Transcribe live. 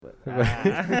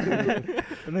I'm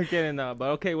kidding now. But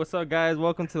okay, what's up, guys?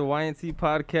 Welcome to the YNC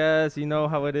podcast. You know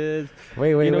how it is.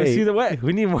 Wait. See the what?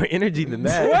 We need more energy than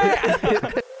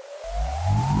that.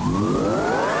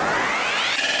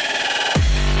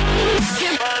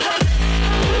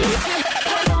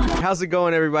 How's it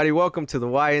going, everybody? Welcome to the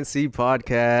YNC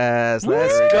podcast.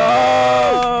 Let's Woo!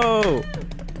 go.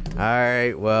 All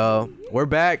right, well, we're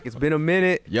back. It's been a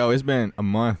minute. Yo, it's been a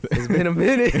month. It's been a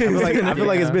minute. I feel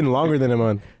like it's been longer than a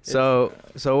month. So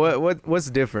what's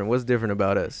different? What's different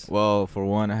about us? Well, for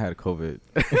one, I had COVID.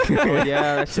 Oh,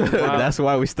 yeah, that shit was wild. That's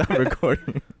why we stopped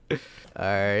recording. All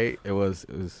right. It was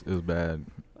bad.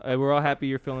 We're all happy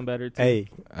you're feeling better too. Hey,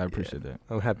 I appreciate that.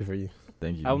 I'm happy for you.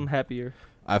 Thank you. I'm happier.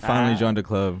 I finally joined the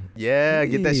club. Yeah,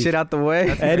 get that shit out the way.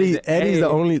 Eddie's Hey.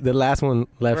 the last one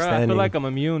left Bro, standing. I feel like I'm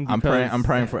immune. I'm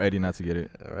praying for Eddie not to get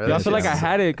it. All right, Yo, I feel like I that's-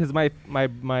 had it because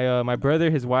my brother,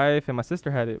 his wife, and my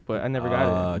sister had it, but I never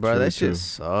got it. Bro, True, that true. shit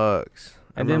sucks.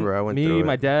 I And remember then I went me, through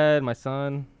my it. dad, my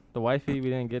son, the wifey,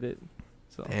 we didn't get it.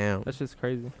 So Damn. that's just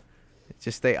crazy.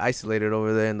 Just stay isolated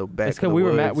over there in the back. It's of because the we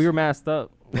were woods. masked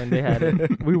up when they had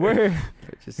it. We were.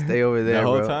 Just stay over there, The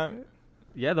whole bro. time?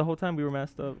 Yeah, the whole time we were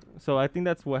masked up. So I think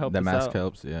that's what helped The us mask out.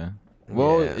 helps, yeah.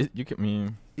 Well, Yeah. you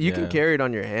can You can carry it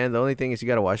on your hand. The only thing is you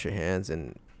gotta wash your hands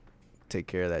and take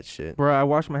care of that shit. Bro, I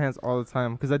wash my hands all the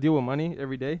time because I deal with money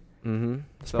every day. Mm-hmm.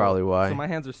 That's So- probably why. So my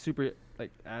hands are super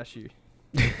like ashy.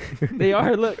 They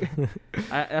are. Look,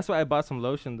 that's why I bought some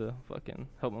lotion to fucking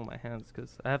help with my hands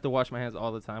because I have to wash my hands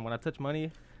all the time. When I touch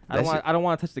money, I don't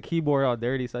want to touch the keyboard all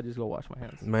dirty, so I just go wash my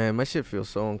hands. Man, my shit feels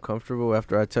so uncomfortable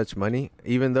after I touch money,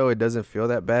 even though it doesn't feel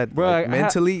that bad. Bro, like, I ha-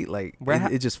 mentally, like Bro, I ha-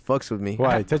 it just fucks with me.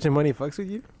 Why? Touching money fucks with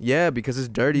you? Yeah, because it's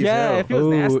dirty Yeah, as hell. it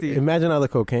feels nasty. Imagine all the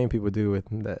cocaine people do with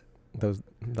those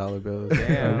dollar bills.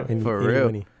 Damn. For real.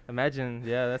 Money. Imagine,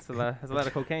 yeah, that's a lot. That's a lot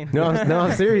of cocaine. No,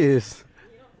 I'm serious.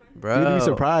 Bro. You'd be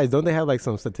surprised. Don't they have like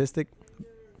some statistic?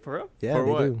 For real? Yeah, For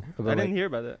they what? do. I About, didn't like, hear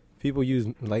about that. people use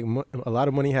like a lot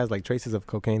of money has like traces of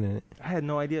cocaine in it. I had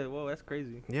no idea. Whoa, that's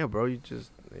crazy. Yeah, bro. You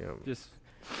Just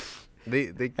they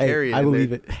Hey, carry it. I and believe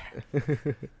they-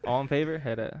 it. all in favor.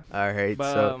 Had it. All right.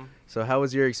 But So how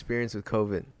was your experience with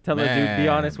COVID? tell her, dude, be Man.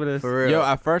 honest with us. For real. Yo,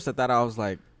 at first I thought I was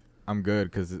like, I'm good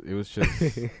because it was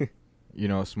just,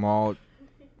 small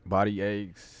body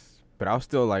aches. But I was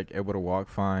still like able to walk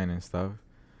fine and stuff.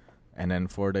 And then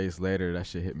 4 days later, that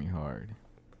shit hit me hard.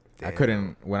 I Damn.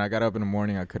 couldn't, when I got up in the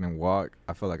morning, I couldn't walk.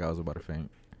 I felt like I was about to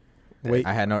faint. Wait,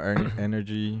 I had no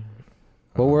energy.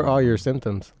 what were all your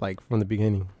symptoms like from the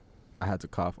beginning? I had to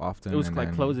cough often. It was and like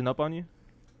then- closing up on you.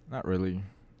 Not really.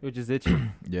 It was just itchy.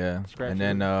 Yeah. Scratch And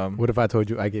then What if I told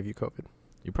you I gave you COVID?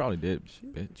 you probably did,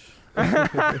 bitch.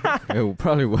 It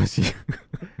probably was you.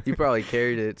 You probably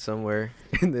carried it somewhere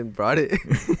and then brought it.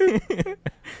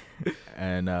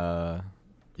 And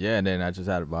and then I just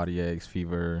had body aches,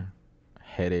 fever,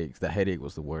 headaches. The headache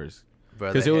was the worst Bro,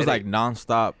 because that it was like headache-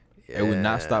 nonstop. It would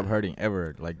not stop Yeah. hurting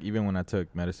ever. Like even when I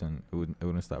took medicine, it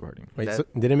wouldn't stop hurting. Wait, That- so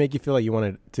did it make you feel like you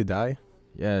wanted to die?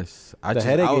 Yes, The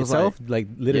headache I was itself, like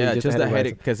literally, yeah, just the by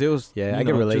headache because it was Yeah, I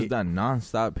can relate. Just that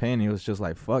nonstop pain. It was just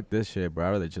like fuck this shit, bro.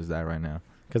 I'd rather just die right now.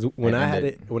 Because when And I had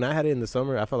it- when I had it in the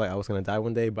summer, I felt like I was gonna die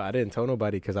one day, but I didn't tell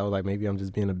nobody because I was like, maybe I'm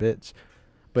just being a bitch.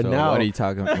 But So now, what are you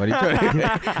talking? What are you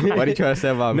trying? What are you trying to say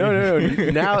about me? no.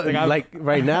 Now, Like, like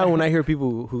right now, when I hear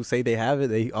people who say they have it,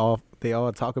 they all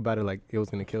talk about it like it was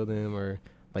gonna kill them or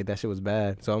like that shit was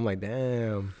bad. So I'm like,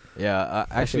 damn. Yeah,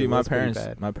 shit actually, my was pretty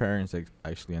parents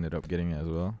actually ended up getting it as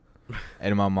well,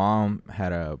 and my mom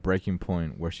had a breaking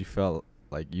point where she felt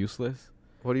like useless.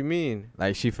 What do you mean?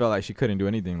 Like she felt like she couldn't do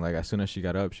anything. Like as soon as she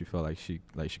got up, she felt like she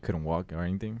couldn't walk or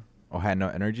anything, or had no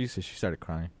energy. So she started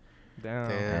crying. Damn.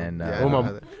 Damn. And, Yeah, uh, I Oh, know my-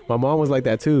 how that- My mom was like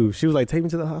that too. She was like, take me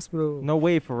to the hospital. No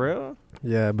way, for real.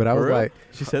 Yeah, but I For was real? like,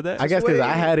 She said that. I guess because I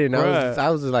wait, had it, and bruh.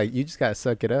 I was just like, you just gotta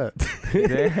suck it up.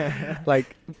 Damn.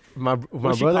 Like my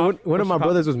Was she brother, cough- one was of she my coughing?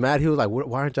 brothers was mad. He was like,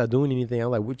 "Why aren't y'all doing anything?"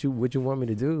 I'm like, "What you want me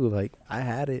to do?" Like I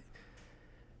had it.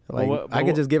 Like what- I but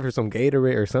could just give her some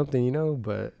Gatorade or something,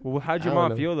 But Well, how'd your I don't mom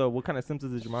know. feel though? What kind of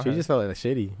symptoms did your mom she have? just felt like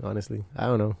shitty. Honestly, I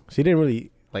don't know. She didn't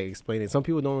really like explain it. Some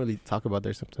people don't really talk about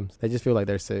their symptoms. They just feel like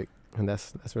they're sick, and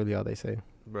that's really all they say.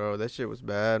 Bro, that shit was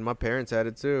bad. My parents had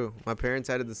it too. My parents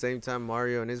had it the same time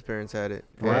Mario and his parents had it.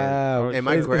 And Wow, And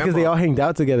my it's because they grandma- all hanged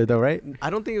out together, though, right?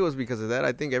 I don't think it was because of that.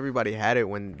 I think everybody had it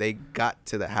when they got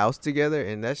to the house together,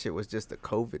 and that shit was just a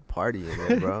COVID party in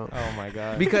there, bro. Oh my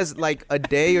god. Because like a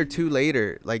day or two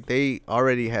later, like they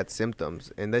already had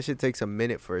symptoms, and that shit takes a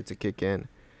minute for it to kick in.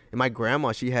 And my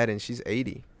grandma, she had it, and she's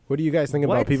 80. What do you guys think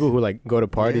What? about people who like go to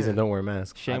parties Yeah. and don't wear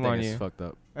masks? Shame I on think you. it's fucked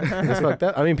up. It's fucked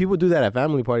up. I mean, people do that at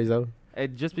family parties though.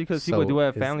 And just because So people do it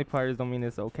at is- family parties don't mean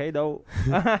it's okay though.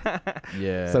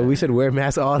 Yeah. So we should wear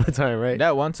masks all the time, right?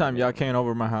 That one time y'all came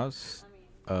over my house,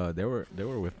 they were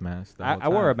with masks. the whole I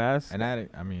wore a time. mask, And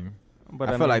I mean, but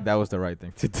I I felt like mean, that was the right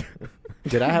thing to do.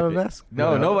 Did I have a mask?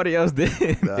 No, nobody else did.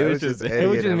 No, it was just Eddie it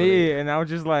was and just Emily. me, and I was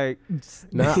just like,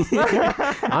 Nah.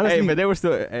 Honestly, Hey, but they were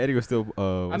still. Eddie was still.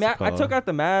 I mean, I took out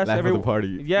the mask laugh every at the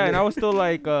party. Yeah, and I was still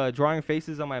like drawing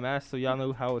faces on my mask, so y'all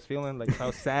knew how I was feeling. Like how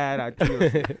sad I drew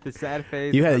the sad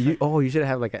face. you should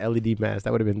have like an LED mask.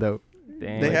 That would have been dope.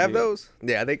 Damn, They like, have dude. those?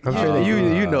 Yeah, they. I'm sure they you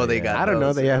do. you know they Yeah. got. I don't know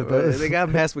those. they have those. They got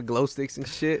masks with glow sticks and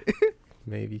shit.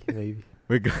 Maybe.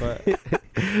 We go.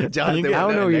 Jonathan, I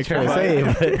don't know what you're trying to say,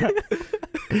 but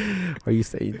but are you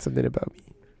saying something about me?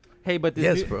 Hey, but this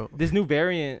Yes, new, bro. this new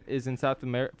variant is in South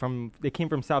America. They came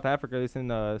from South Africa. It's in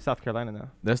South Carolina now.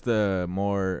 That's the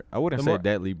more. I wouldn't The say more-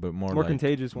 deadly, but more More like,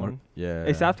 contagious more- one. Yeah.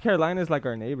 Hey, South Carolina is like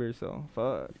our neighbor, so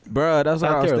fuck. Bro, that's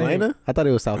what I South was Carolina? I thought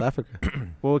it was South Africa.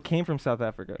 Well, it came from South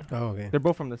Africa. Oh, okay. They're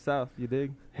both from the South. You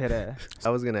dig? Head ass. I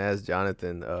was gonna ask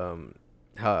Jonathan,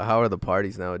 how are the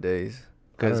parties nowadays?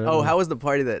 I Because don't know. how was the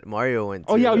party that Mario went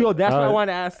to? Oh yo, that's what I Uh,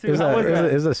 wanted to ask It too. was, How was that?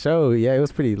 it was a show. Yeah, it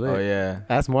was pretty lit. Oh yeah.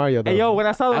 Ask Mario though. Hey yo, when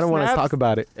I saw the I don't want to snaps, talk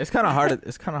about it. It's kind of hard.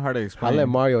 It's kind of hard to explain. I'll let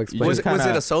Mario explain. Was just it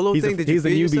kinda- a solo he's thing? a, Did you he's a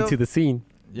feel newbie yourself? to the scene.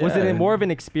 was it Yeah. more of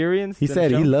an experience? He than a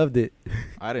said he show? loved it.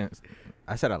 I didn't.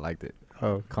 I said I liked it.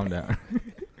 Oh, Calm down.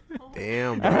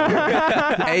 Damn. Bro.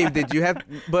 Hey, did you have?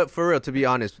 But for real, to be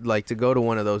honest, like to go to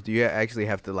one of those, do you actually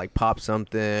have to like pop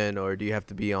something, or do you have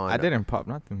to be on? I didn't pop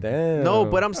nothing. damn. No,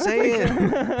 but I'm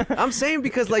saying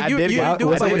because like I you did you get- do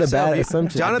what's it by up with the yourself. bad You-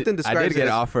 assumption? Jonathan I describes did get it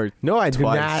as, offered. No, I do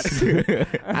Twice. not.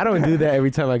 I don't do that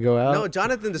every time I go out. No,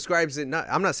 Jonathan describes it. Not.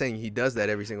 I'm not saying he does that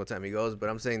every single time he goes, but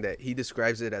I'm saying that he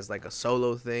describes it as like a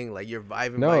solo thing. Like you're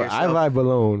vibing by No, yourself. I vibe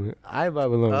alone.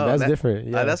 Oh, That's that- different.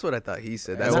 Yeah. That's what I thought he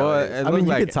said. Yeah, That's well, how it is. it I mean, looked you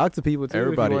like could talk to people too.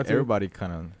 Everybody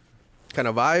kind of. Kind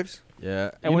of vibes.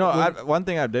 Yeah. And You know, when- one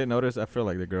thing I did notice, I feel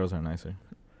like the girls are nicer.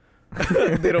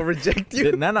 They don't reject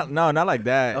you. No, not like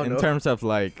that. Oh, in no. terms of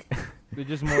like, They're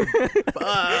just more.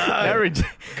 they're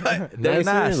Nicer,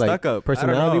 not like, stuck up.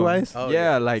 personality-wise? Oh,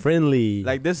 yeah, yeah. like friendly.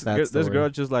 this That's the this girl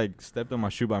word. just like stepped on my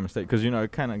shoe by mistake because you know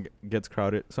it kind of gets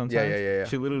crowded sometimes. Yeah.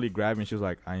 She literally grabbed me. She was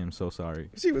like, "I am so sorry."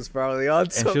 She was probably on.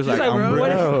 And she was She's like, like, "I'm what really,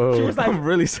 Bro. She was like, I'm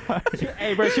really sorry."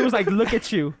 hey, bro. She was like, look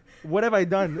at you. What have I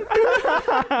done?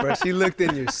 Bro, she looked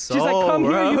in your soul. She's like, come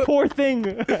bro. here, you poor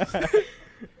thing.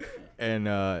 And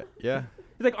yeah,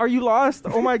 He's like, are you lost?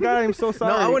 Oh my god, I'm so No,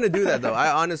 sorry. I want to do that though.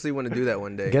 I honestly want to do that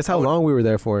one day. Guess how long we were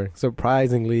there for?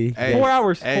 Surprisingly. Hey, 4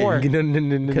 hours. hey. 4.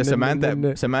 because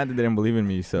Samantha didn't believe in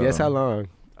me, so Guess how long?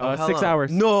 How 6 long?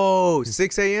 hours. No,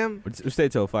 6 a.m. We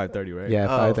stayed till 5:30, right? Yeah,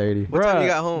 Oh. 5:30. What time you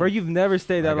got home? Bro, you've never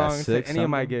stayed that I got long at 6 any of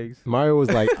my something. gigs. Mario was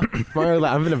like,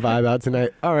 I'm gonna vibe out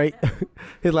tonight. All right.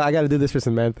 He's like, I gotta do this for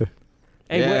Samantha.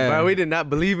 Hey, Yeah. Bro, we did not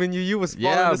believe in you. You was falling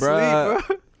Yeah, asleep, bruh.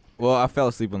 bro. Well, I fell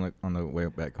asleep on the way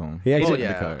back home. He Oh actually,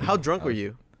 in the car. How drunk I were was-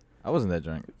 you? I wasn't that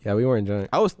drunk. yeah, we weren't drunk.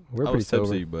 I was We're I pretty was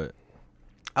tipsy, sober. but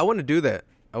I want to do that.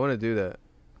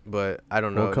 But I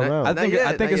don't know. Well, come Not- out. I not think yet, I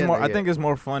think not it's yet, more not I think yet. it's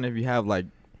more fun if you have like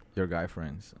your guy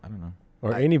friends. I don't know.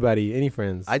 Or anybody, any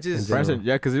friends. I just- in Friends, general.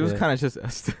 yeah, because it was Yeah. kind of just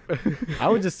us. I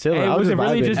was just chilling. Hey, I was was just it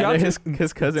really vibing. just And y'all then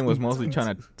his cousin was mostly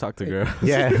trying to talk to girls.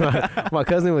 Yeah, my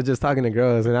cousin was just talking to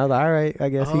girls, and I was like, all right, I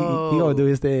guess he gonna do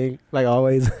his thing like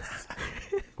always.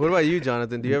 What about you,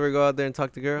 Jonathan? Do you ever go out there and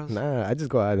talk to girls? Nah, I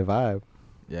just go out and vibe.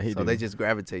 Yeah, he So did. they just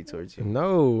gravitate towards you.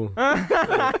 No,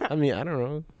 I mean I don't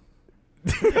know.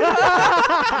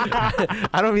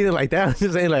 I don't mean it like that. I'm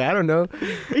just saying like I don't know.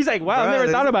 He's like, wow, Bro, I never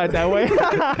this- thought about it that way.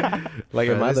 Like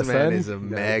Bro, am I the this man son? is a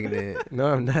magnet. No,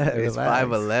 I'm not. It's Relax.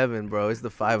 5'11", bro. It's the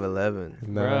 5'11".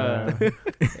 Nah,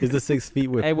 it's the 6 feet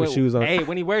with, Hey, with shoes on. Hey,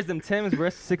 when he wears them Timbs, bro,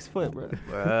 it's 6 foot, bro.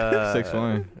 Bruh.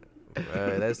 6'1".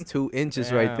 Bruh, that's 2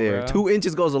 inches Yeah, right there. bro. 2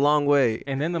 inches goes a long way.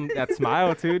 And then that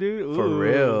smile too, dude. Ooh. For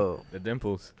real. The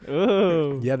dimples.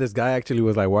 Ooh. Yeah, this guy actually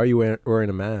was like, "Why are you wearing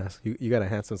a mask? You got a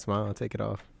handsome smile. Take it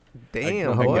off."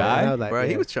 Damn, a boy. guy? I was like, Bro,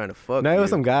 he yeah. was trying to fuck No, it you. was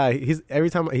some guy. He's every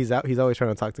time he's out, he's always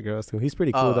trying to talk to girls too. He's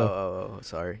pretty cool though. Oh,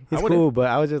 sorry. He's I would've- cool, but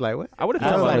I was just like, what? I would have I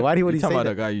was felt like, like, why You would he say talking about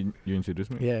that? the guy you introduced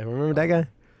me? Yeah, remember that guy?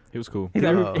 He was cool. He's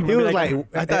like, Oh. He was like,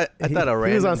 I thought a he was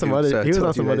random on some dude other. He was told on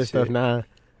you some that other stuff. shit. Nah,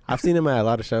 I've seen him at a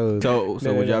lot of shows. So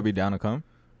No, would no. y'all be down to come?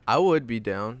 I would be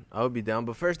down.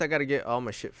 But first I got to get all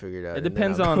my shit figured out. It and then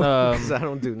depends I'll- on, 'cause I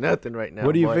don't do nothing right now.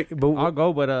 What do you? boy. But I'll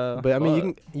go, but I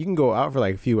mean, you can go out for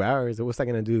like a few hours. What's that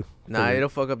gonna do? Nah, it'll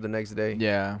fuck up the next day.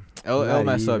 Yeah, it'll Not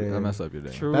mess up. even. It'll mess up your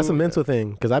day. True. That's a mental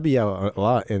thing because I be out a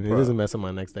lot and it Bro. doesn't mess up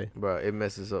my next day. Bro, it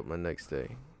messes up my next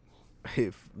day.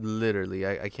 If literally,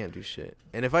 I can't do shit.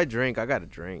 And if I drink, I gotta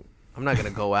drink. I'm not gonna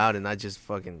go out and not just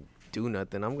fucking do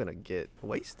nothing. I'm gonna get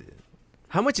wasted.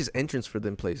 How much is entrance for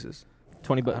them places?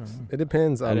 $20 I bucks. don't know. It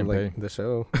depends I on didn't like pay. the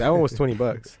show. That one was $20.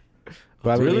 But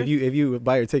I mean, Really? if you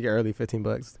buy your ticket early, $15,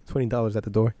 $20 at the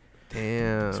door.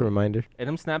 Damn. Just a reminder. And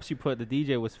them snaps you put, the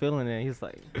DJ was feeling it. He was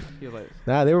like,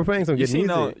 Nah, they were playing some You good seen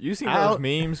music. those? You seen I'll- those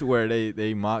memes where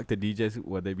they mock the DJs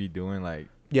what they be doing like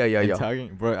Yeah, yeah, and yeah.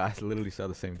 talking? Bro, I literally saw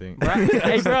the same thing. bro,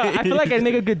 hey, bro, I feel like I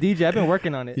make a good DJ. I've been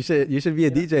working on it. You should be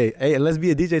a DJ. Hey, let's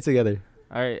be a DJ together.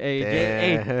 All right, hey,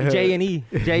 Damn. J and E,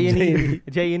 J and E,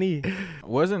 J and E.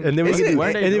 Wasn't And then we Is could it?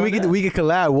 weren't they and then doing that? we could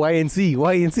collab YNC,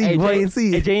 YNC, Hey,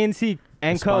 YNC. Hey, JNC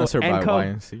and Co. Sponsored and by Co.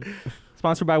 YNC.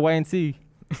 Sponsored by YNC.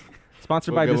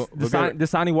 Sponsored by We'll give-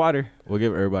 Dasani Water. We'll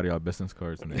give everybody our business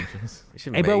cards and entrance.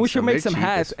 Hey, bro, we should make They're some cheap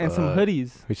hats as and some fuck.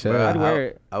 hoodies. We should. Bruh, I'd wear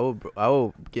it. I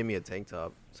will give me a tank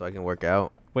top so I can work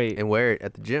out Wait, and wear it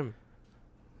at the gym.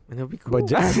 And it'll be cool. But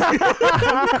just, It'll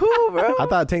be cool, bro. I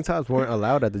thought tank tops weren't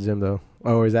allowed at the gym though.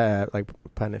 Or is that at like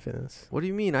Planet Fitness? What do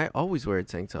you mean? I always wear a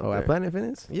tank top. Oh, there. at Planet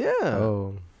Fitness? Yeah.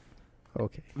 Oh,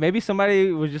 okay. maybe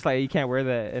somebody was just like, you can't wear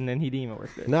that, and then he didn't even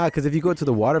work there. Nah, because if you go to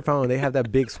the water fountain, they have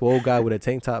that big swole guy with a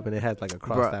tank top and it has like a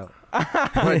crossed Bruh.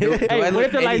 out. Bro, do Hey, I what look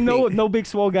if they're like, no anything- big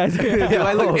swole guys? Do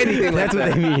I look anything like That's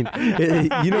what they mean.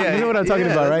 You know what I'm talking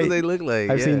yeah, about, that's right? What they look like.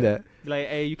 I've seen that. Like,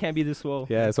 hey, you can't be this swole.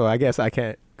 Yeah, so I guess I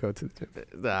can't go to the gym.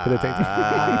 Nah, Put a tank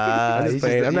I'm just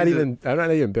playing. I'm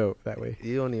not even built that way.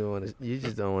 You don't even want to. You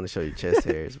just don't want to show your chest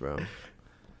hairs, bro.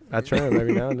 I trim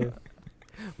every now and then.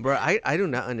 Bro, I do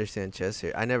not understand chest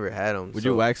hair. I never had them. Would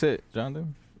you wax it,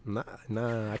 Jonathan? Nah.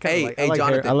 I kinda Hey, like, hey, I like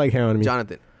Jonathan. hair. I like hair on me.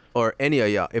 Jonathan, or any of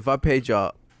y'all, if I paid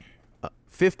y'all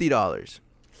 $50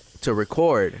 to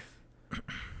record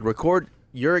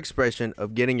your expression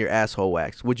of getting your asshole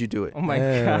waxed, would you do it? Oh my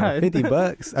Damn, god.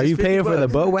 $50. Are you Just paying for the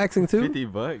 $50. butt waxing too?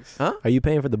 $50. Huh? Are you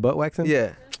paying for the butt waxing?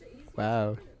 Yeah.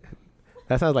 Wow.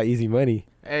 That sounds like easy money.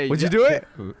 Hey, Would you do it?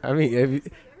 I mean,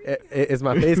 is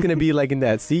my face gonna be like in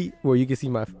that seat where you can see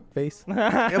my face?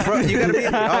 Yeah, bro, you gotta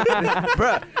be,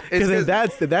 bro. Because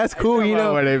if that's cool, you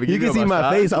know, Where they- you you can know see my my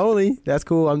size? face only. That's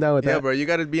cool. I'm down with yeah, that. bro, you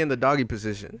gotta be in the doggy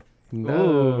position.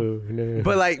 No.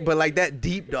 But like that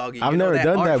deep doggy. I've you know, never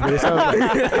done that, but it sounds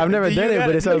like I've never You done it, gotta-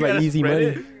 but it sounds you like gotta easy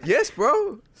spread money. it. Yes,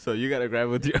 bro. So you gotta grab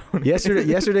with your own.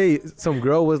 Yesterday, some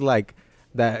girl was like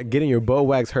that getting your butt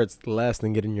wax hurts less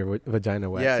than getting your vagina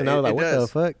wax. Yeah, and I was it like, what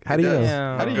does. the fuck? How It do you does. know?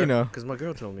 Yeah. How do you know? Because my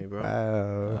girl told me, bro.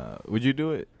 Wow. Would you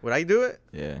do it? Would I do it?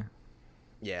 Yeah.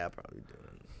 Yeah, I probably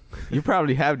do You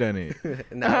probably have done it. it.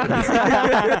 Nah,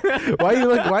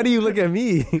 Why do you look at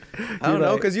me? I don't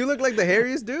know, because you look like the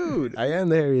hairiest dude. I am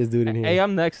the hairiest dude in here. Hey,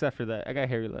 I'm next after that. I got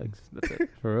hairy legs. That's it.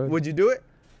 For real. Would you do it?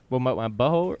 Well, my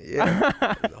butthole. Yeah.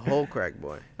 The whole crack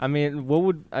boy. I mean, what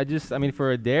would I just? I mean,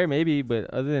 for a dare maybe, but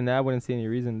other than that, I wouldn't see any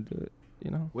reason to do it.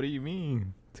 You know. What do you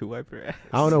mean? To wipe your ass?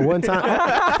 I don't know. One time,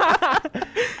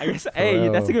 I guess. Hey,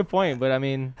 that's a real. good point. But I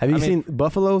mean, have you I mean, seen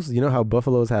buffaloes? You know how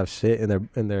buffaloes have shit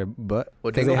in their butt?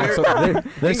 What, 'Cause they have so,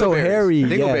 dingleberries? they're so Dingleberries. hairy. Yeah.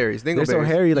 Dingleberries. They're so Dingleberries.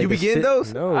 hairy. Like You the begin shit-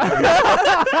 those? No.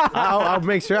 I'll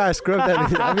make sure I scrub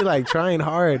that. I'll be like trying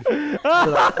hard.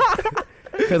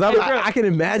 Because I can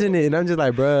imagine it, and I'm just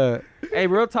like, bruh, hey,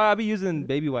 real talk, I be using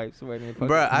baby wipes right now.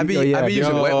 Bruh, I be Oh, yeah,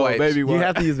 using yo, wet wipes. baby you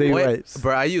have to use baby wipes.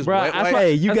 Bruh, I use Bruh, wet that's wipes. why-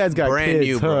 Hey, you guys got brand kids,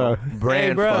 new, bro. huh?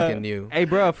 Brand bruh. fucking new. Hey,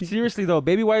 bro, seriously though,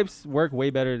 baby wipes work way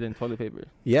better than toilet paper.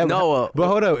 Yeah, No, but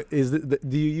hold up. Do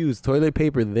you use toilet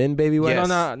paper then baby wipes?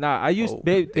 Yes. No. I use Oh,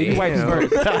 baby wipes damn.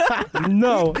 first.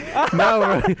 No, No,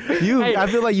 bro. Hey. I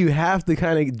feel like you have to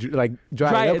kind of like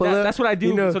dry it up a little. That's what I do.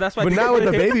 You know, So that's why. but I do not with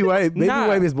the toilet paper. baby wipe. Baby Nah.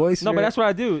 wipe is moisture. No, but that's what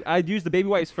I do. I use the baby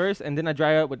wipes first, and then I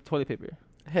dry out with toilet paper.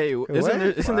 Hey, What?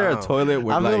 isn't there a Wow. toilet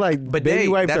with I feel like But baby hey,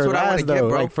 wipes that's are what I wanna last get, though.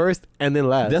 bro. Like first and then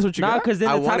last. that's what you Nah, got? because then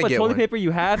I the type wanna of get toilet one. paper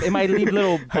you have, it might leave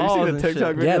little Have you seen balls the and TikTok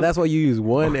shit. video? Yeah, that's why you use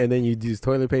one and then you use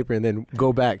toilet paper and then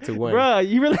go back to one. Bruh,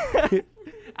 you really?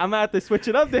 I'm gonna have to switch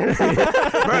it up then.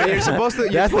 Bro, you're supposed to.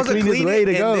 You're That's the supposed to cleanest clean way it,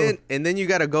 to go. and then you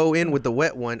gotta go in with the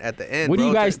wet one at the end. What do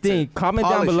you bro, guys to think? Comment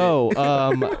down polish it.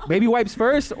 below. Baby wipes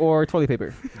first or toilet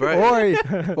paper? Bro,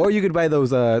 Or you could buy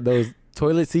those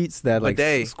toilet seats that like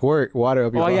Bidet. squirt water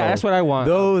up your Oh yeah, butthole. that's what I want.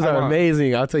 Those I are want.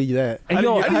 amazing. I'll tell you that. And How do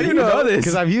yo, you- how how do do you know this?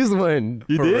 Because I've used one.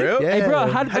 You For did? real? Yeah. Hey, bro, How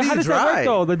how, do you does that dry? work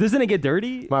though? Like, doesn't it get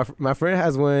dirty? My friend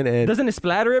has one and Doesn't it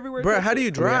splatter everywhere? bro, how do you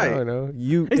I dry? don't know.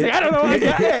 You He's like, I don't know.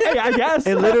 I guess.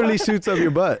 it literally shoots up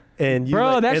your butt and you Bro,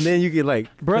 like, that's- and then you can like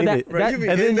Bro, clean that- it. Bro, you be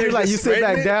And in then there you like just you sit spreading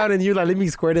back it? down and you like let me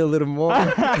squirt it a little more.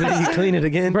 And then you clean it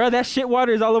again. Bro, that shit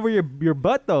water is all over your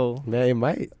butt though. Man, it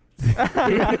might.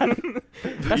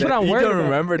 That's what I'm You worried don't about.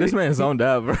 remember? This man zoned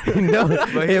out, bro. No,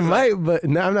 it might, but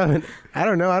no, I'm not. I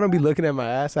don't know. I don't be looking at my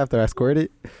ass after I squirt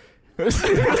it.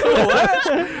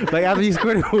 What? Like after you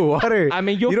squirt it with water. I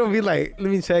mean, You don't be like,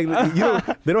 let me check. You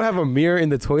don't. They don't have a mirror in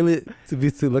the toilet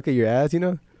to look at your ass. You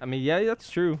know. I mean, yeah, that's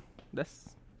true. That's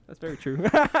very true.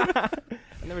 I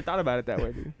never thought about it that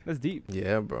way, dude. That's deep.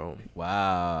 Yeah, bro.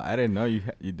 Wow, I didn't know you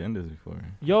done this before.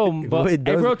 Yo, but it hey,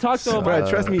 does- bro, talk to him. Bro,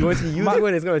 trust me, once you use My-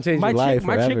 it, it's gonna change your life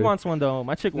my chick forever. wants one though.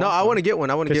 My chick wants No, I one. want to get one.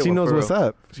 I want to Because get she one. knows for what's real.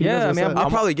 up. She Yeah, knows I what's mean, up. I'll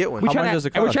probably get one. We How much tryna- does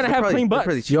it and we're cost? trying to have clean butts.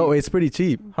 Pretty cheap. Yo, it's pretty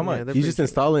cheap. How much? Yeah, they're You pretty just cheap.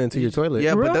 install it into your toilet.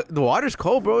 Yeah, For real? but the water's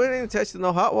cold, bro. It ain't attached to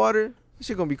no hot water. This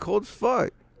shit gonna be cold as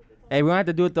fuck. Hey, we don't have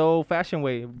to do it the old-fashioned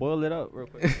way. Boil it up real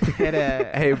quick.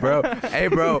 Hey, bro.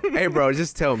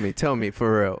 Just tell me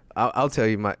for real. I'll tell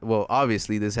you Well,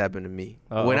 obviously this happened to me.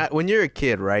 Uh-oh. When you're a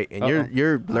kid, right, and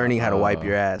you're learning how to wipe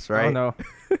your ass, right? Oh no.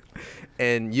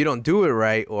 And you don't do it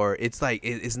right, or it's like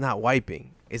it's not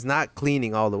wiping. It's not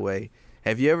cleaning all the way.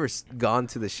 Have you ever gone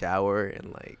to the shower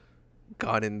and like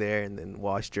gone in there and then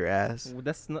washed your ass?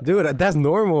 That's not. Dude, that's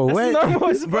normal. That's What? normal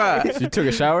as fuck. Bruh. You took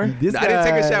a shower? This I didn't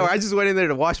take a guy- shower. I just went in there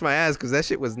to wash my ass because that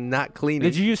shit was not cleaning.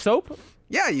 Did you use soap?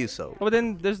 Yeah, I use soap. Well,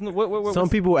 then there's no. What, Some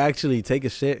people actually take a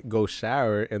shit, go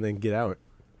shower, and then get out.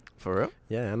 For real?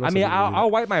 Yeah, I know. I some mean, people do that.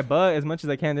 I'll wipe my butt as much as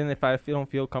I can. Then if I don't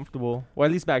feel comfortable, or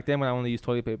at least back then when I only used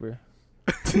toilet paper.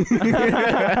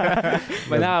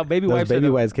 But now baby Those wipes. baby are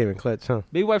the, wipes came in clutch, huh?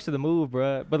 baby wipes are the move,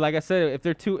 bruh. But like I said, if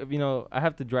they're too, I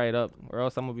have to dry it up, or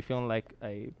else I'm gonna be feeling like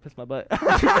I pissed my butt.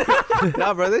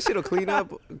 Nah, bro, that shit'll clean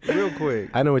up real quick.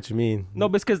 I know what you mean. No,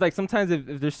 but it's because like sometimes if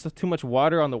there's too much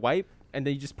water on the wipe, and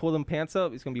then you just pull them pants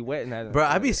up, it's gonna be wet in that. Bro,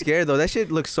 I'd be scared though. That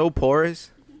shit looks so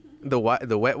porous. The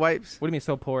wet wipes, What do you mean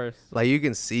so porous? like you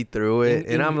can see through it,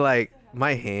 In- and I'm like,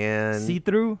 my hand See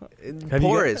through? Have you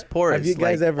porous, have you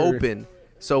guys like ever- open.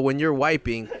 So when you're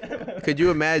wiping, could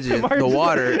you imagine Mario the just-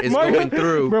 water is Mario- going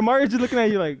through? Bro, Mario's just looking at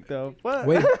you like the what?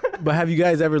 Wait, but have you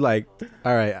guys ever like?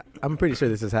 All right, I'm pretty sure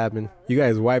this has happened. You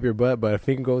guys wipe your butt, but a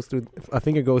finger goes through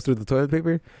the toilet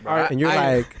paper, Alright, and you're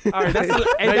like, All right, that's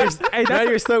the, hey, that's, hey, now that's,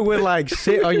 you're stuck with like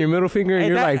shit on your middle finger, and Hey,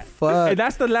 you're that- like, fuck. hey,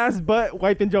 that's the last butt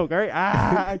wiping joke, all right?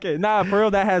 Ah, okay. Nah, for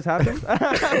real, that has happened.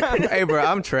 Hey, bro,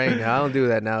 I'm trained. I don't do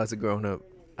that now as a grown up.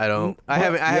 I don't. I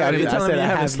haven't. I Yeah, haven't. I You telling me you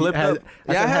haven't have- slipped has, up?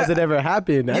 I said, has it ever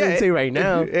happened? I didn't say right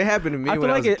now. It happened to me I feel when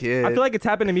I like was a kid. I feel like it's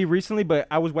happened to me recently, but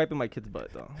I was wiping my kid's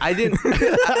butt though. I didn't.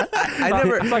 I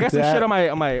never. So I got some That- shit on my.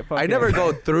 I fucking- never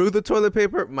go through the toilet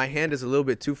paper. My hand is a little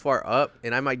bit too far up,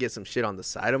 and I might get some shit on the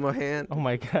side of my hand, Oh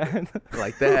my god.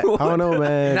 like that. I don't know,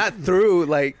 man. Not through.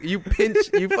 Like you pinch,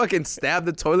 you fucking stab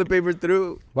the toilet paper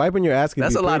through. Wiping your ass can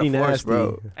That's be a lot pretty of force, nasty.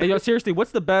 bro. Hey yo, seriously,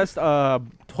 what's the best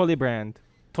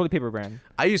toilet paper brand?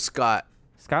 I use Scott.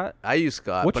 Scott? I use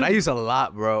Scott, Which but I one- use a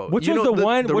lot, bro. Which You one's know the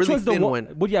one? The which really one's the thin one?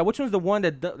 Well, yeah, which one's the one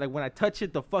that like when I touch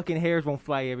it, the fucking hairs won't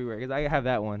fly everywhere? Cause I have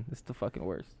that one. It's the fucking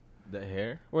worst. The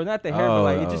hair? Or not the hair, but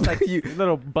like it's just like You-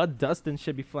 little butt dust and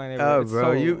shit be flying everywhere. Oh, It's bro,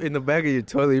 so- you in the back of your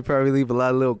toilet, you probably leave a lot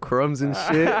of little crumbs and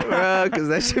shit, bro, because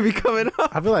that shit be coming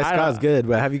off. I feel like I Scott's don't- good,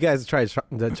 but have you guys tried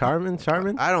the Charmin?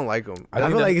 I don't like them. I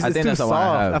feel like it's I just think too that's the one I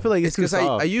soft. have. I feel like It's it's too because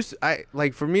soft. I used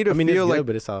like for me to I mean, feel it's good, like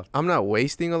but it's soft. I'm not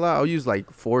wasting a lot. I'll use like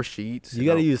 4 sheets. You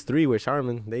gotta use 3 with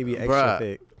Charmin. They be extra Bruh.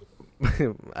 thick.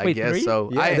 I Wait, guess 3? so.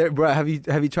 Yeah, bro. Have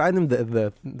you tried them?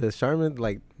 The Charmin,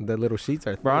 like the little sheets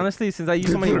are. Bro, thick. honestly, since I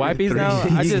use so many wipes now,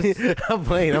 I just I'm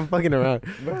playing. I'm fucking around.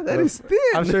 Bro, that is thin.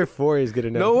 I'm sure 4 is good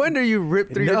enough. No wonder you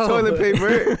rip through your No. toilet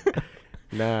paper.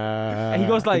 Nah. and he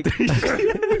goes like,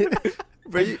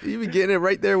 Bro, you be getting it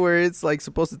right there where it's like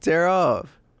supposed to tear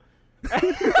off.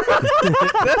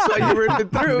 That's why you rip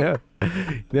it through.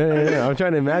 No. I'm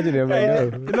trying to imagine it. I'm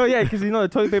like, no. no, yeah, because the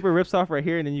toilet paper rips off right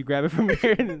here, and then you grab it from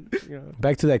here, and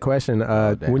Back to that question.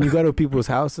 Damn. When you go to people's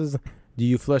houses, do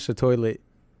you flush the toilet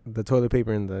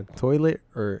paper in the toilet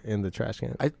or in the trash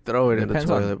can? I throw it in the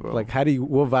Depends on, toilet, bro. Like,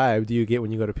 what vibe do you get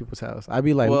when you go to people's house? I'd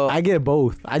be like, Well- I get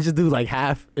both. I just do like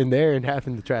half in there and half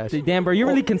in the trash. damn, bro, you're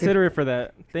really considerate for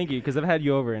that. Thank you, because I've had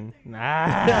you over and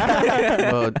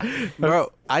Well,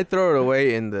 bro, I throw it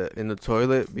away in the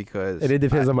toilet because And it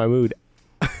depends on my mood.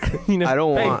 you know, I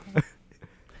don't hey, want.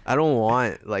 I don't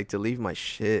want like to leave my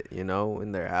shit, in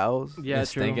their house. Yeah,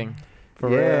 It's true. stinking. For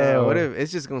yeah, real. what if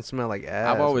it's just gonna smell like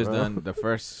ass? I've always bro. done the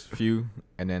first few,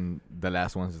 and then the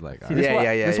last one's is like, See, alright. this Yeah, why-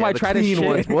 yeah, yeah. this is why I the try to clean shit.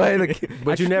 ones. What?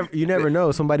 But you never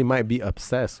know. Somebody might be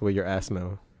obsessed with your ass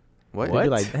smell. What? They'd be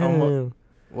like, damn.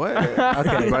 What?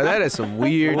 Okay, bro, that is some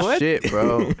weird What? shit,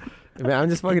 bro. Man, I'm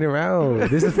just fucking around.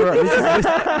 This is for our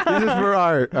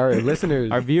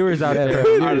listeners. Our viewers out Yeah, there.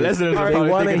 for Our listeners are They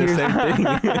probably wanna thinking the hear- same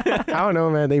thing. I don't know,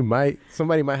 man.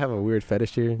 Somebody might have a weird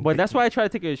fetish here. But that's why I try to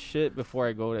take a shit before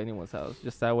I go to anyone's house.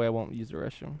 Just that way I won't use the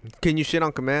restroom. Can you shit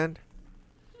on command?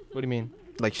 What do you mean?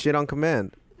 Like shit on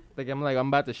command? Like I'm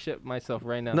about to shit myself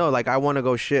right now. No, like I want to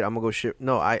go shit. I'm gonna go shit.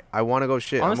 No, I want to go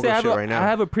shit. Honestly, I'm I gonna have go shit right now. I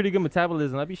have a pretty good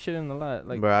metabolism. I be shitting a lot.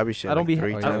 Like bro, I be shitting I don't like be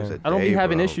 3 I times don't- a I don't be day,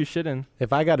 having bro. issues shitting.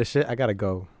 If I gotta shit, I gotta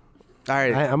go. All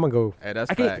right. I'm gonna go. Hey, that's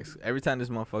I can't- facts. Every time this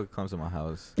motherfucker comes to my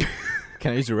house,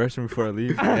 can I use the restroom before I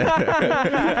leave?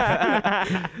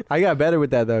 I got better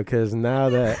with that though, cause now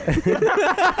that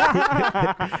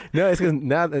no, it's cause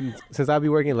now that since I'll be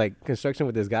working like construction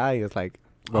with this guy, it's like,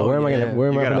 bro, Oh, where am I yeah.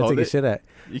 gonna You gotta take hold a it? shit at?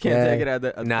 You can't Yeah. take it at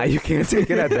the. Nah, you can't take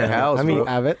it at their house. I mean,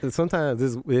 bro. sometimes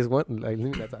this one like let me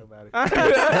not talk about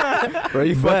it. Bro,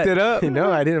 you But- fucked it up.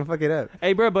 No, I didn't fuck it up.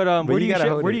 Hey, bro, but But where do you you gotta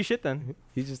shit? hold Where do it. you shit then?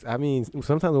 You just, I mean,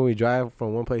 sometimes when we drive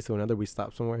from one place to another, we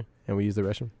stop somewhere and we use the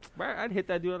restroom. Bro, I'd hit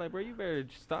that dude like, bro, you better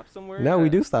stop somewhere. No, we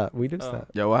do stop. We do Oh. stop.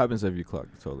 Yo, what happens if you clog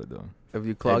the toilet though? If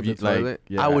you clog you, the toilet, like,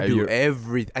 yeah, I would if do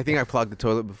you're- I think I clogged the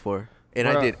toilet before. And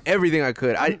I Bruh. did everything I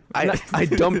could. I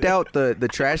dumped out the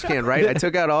trash can, right? I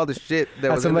took out all the shit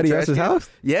that At was somebody in the trash else's can. house?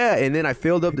 Yeah, and then I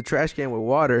filled up the trash can with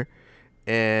water,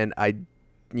 and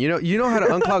you know how to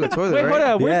unclog a toilet, Wait, right? hold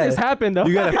on. Where Yeah. did this happen though?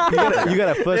 You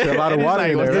gotta flush a lot of And he's water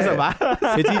like, in "What's there.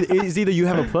 this Right? It's either you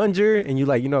have a plunger and you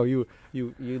like, you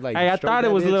like. Hey, I stroke thought that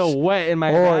it was a bitch, little wet in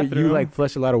my or bathroom. you like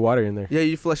flush a lot of water in there. Yeah,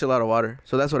 you flush a lot of water.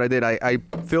 So that's what I did. I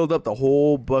filled up the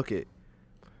whole bucket,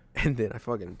 and then I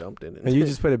fucking dumped it. And you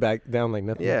just put it back down like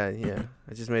nothing. yeah.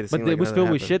 I just made it. But seem it like was nothing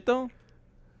filled with happened. shit though.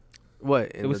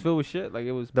 What? It was filled with shit. Like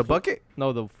it was the bucket?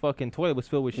 No, the fucking toilet was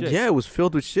filled with shit. Yeah, it was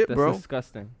filled with shit, That's bro.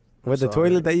 disgusting. What, the Sorry.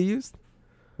 toilet that you used?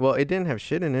 Well, it didn't have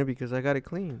shit in it because I got it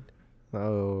cleaned.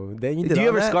 Oh, then you did. Do you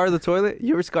all ever that? scar the toilet?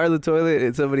 You ever scar the toilet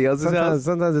at somebody else's house?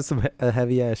 Sometimes it's some a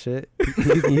heavy ass shit.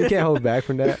 You can't hold back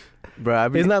from that. Bro, I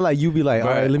It's not like you be like, all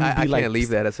right, let me I be like, can't leave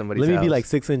that at somebody's let me house. be like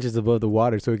 6 inches above the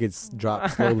water so it gets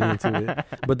dropped slowly into it.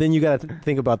 But then you gotta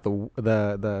think about the what?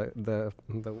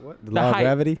 The law of height.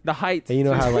 gravity. The height. And you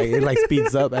know how like it like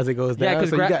speeds up as it goes Yeah, down. 'cause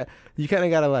So you kind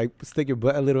of gotta like stick your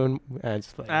butt a little and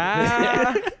just like.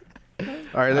 Ah.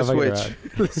 All right, let's I fucking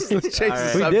switch. let's change All the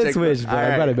right. We subject. did switch, but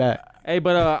I got it back. Hey,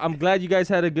 but I'm glad you guys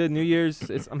had a good New Year's.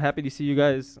 I'm happy to see you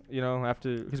guys. You know,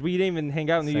 after because we didn't even hang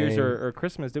out New Year's Same. or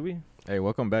Christmas, did we? Hey,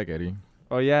 welcome back, Eddie.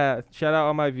 Oh yeah, shout out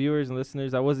all my viewers and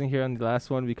listeners. I wasn't here on the last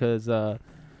one because I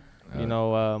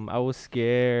was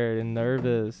scared and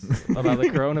nervous about the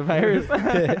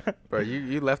coronavirus. Bro,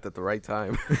 you left at the right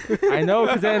time. I know,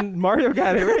 because then Mario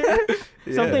got it right.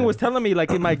 Something Yeah. was telling me,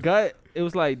 like in my gut, it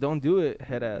was like, "Don't do it,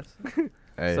 head ass."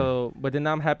 Hey, So, but then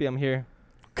I'm happy I'm here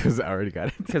because I already got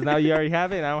it. because now you already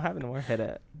have it, and I don't have it no more, head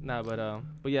ass. Nah,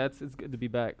 but yeah, it's good to be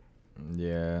back.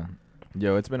 Yeah.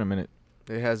 Yo, it's been a minute.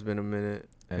 It has been a minute.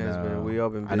 And, It has been. We all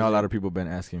been busy. I know a lot of people been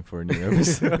asking for a new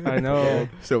episode. I know.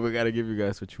 So we gotta give you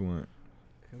guys what you want.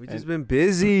 We just been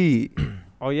busy.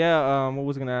 Oh yeah, what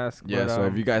was I gonna ask? Yeah. but, So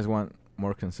if you guys want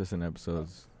more consistent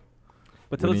episodes,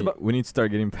 but tell we us need, about. we need to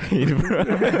start getting paid, bro.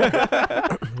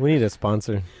 We need a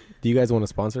sponsor. Do you guys want to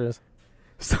sponsor us?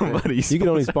 Somebody. You can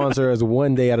only sponsor us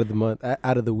one day out of the month,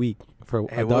 out of the week for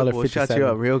Hey, $1.57. we'll shout you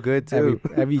out real good too.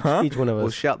 Every Huh? each one of We'll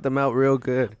us. shout them out real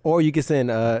good. Or you can send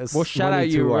We'll shout money out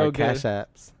you to our real cash good.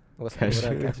 apps. What's Cash what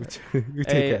our App. cash app? We take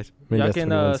Hey, cash. Y'all That's can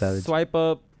 21 Savage. swipe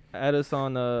up, add us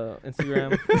on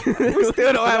Instagram. We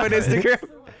still don't have an Instagram.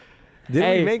 Did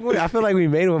Hey. we make one? I feel like we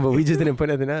made one, but we just didn't put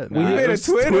nothing up. We made a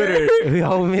Twitter. We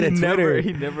all made a Twitter.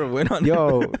 He never went on.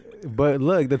 Yo, but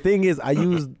look, the thing is, I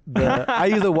used the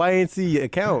YNC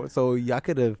account, so y'all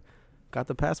could have got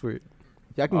the password.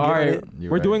 Y'all can All get on right, it.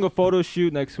 You're we're right. doing a photo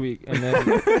shoot next week, and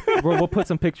then we'll put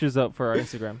some pictures up for our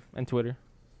Instagram and Twitter.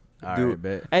 All Dude. right,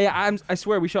 bet. Hey, I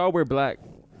swear we should all wear black,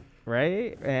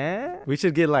 right? Eh? We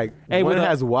should get like Hey, one with a-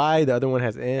 has Y, the other one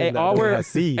has N, Hey, the all other one wear. has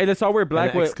C. Hey, let's all wear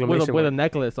black an with exclamation a mark.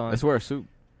 necklace on. Let's wear a suit,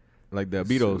 like the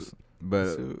Beatles.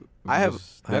 But Suit. we I have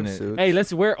just done it. suits. Hey,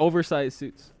 let's wear oversized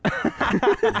suits.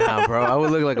 Nah, bro, I would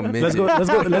look like a midget. Let's go I to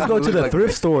would the look like-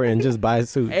 thrift store and just buy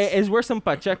suits. Hey, let's wear some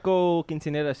Pacheco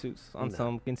Quinceanera suits on No.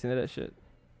 some Quinceanera shit,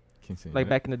 Can't say like that.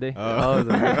 back in the day. Oh,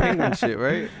 the penguin shit,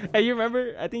 right? Hey, you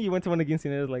remember? I think you went to one of the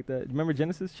Quinceaneras like that. Remember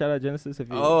Genesis? Shout out Genesis if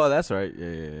you. Oh, that's right.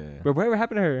 Yeah. But whatever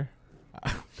happened to her?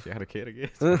 She had a kid, I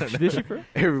guess. Did she for? real?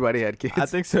 Everybody had kids. I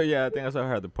think so. Yeah, I think I saw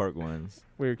her at the park once.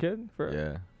 Were you a kid? For real?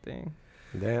 Yeah. Dang.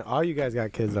 Damn, all you guys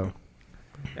got kids though.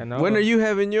 I know. When are you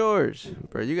having yours,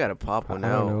 bro? You gotta pop I one don't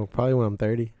out. know. Probably when I'm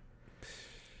 30.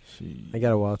 She. I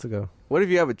got a while to go. What if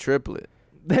you have a triplet?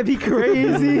 That'd be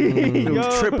crazy. Mm.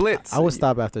 Yo. Triplets. I would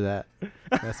stop after that.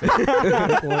 That's it.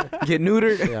 Get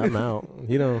neutered. Yeah, I'm out.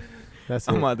 You know, that's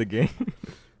it. I'm out the game.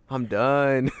 I'm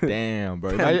done. Damn,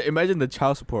 bro. Imagine the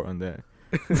child support on that.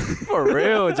 For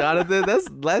real, Jonathan.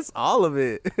 That's all of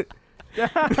it. Bro,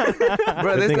 Good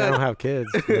that's thing I don't not, have kids.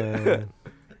 Man.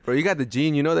 bro, you got the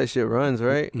gene. You know that shit runs,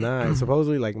 right? Nah,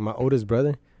 supposedly like my oldest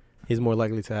brother, he's more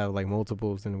likely to have like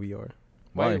multiples than we are.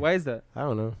 Why? Why is that? I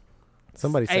don't know.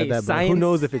 Somebody said Hey, that, but who science-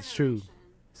 knows if it's true?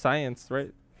 Science, right?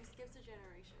 It skips a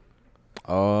generation.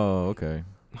 Oh, okay.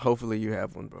 Hopefully you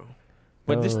have one, bro.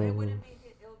 But this, Oh. It wouldn't be.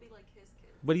 It would be like his kid.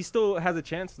 but he still has a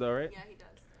chance though, right? Yeah, he does.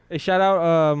 Hey, shout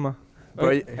out Bro,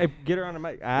 hey, get her on the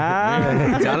mic.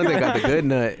 Ah. Jonathan got the good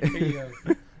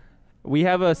nut. We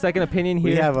have a second opinion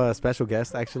here. We have a special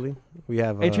guest actually. We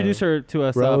have Introduce her to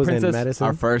us, Rose and Princess. Madison.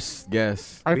 Our first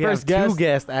guest. Our we first have guest. two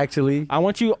guests actually. I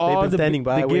want you all They've been to standing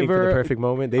by to waiting give for the her. perfect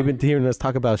moment. They've been hearing us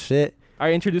talk about shit. All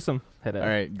right, introduce them. Head All up.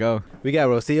 right, go. We got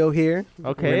Rocio here.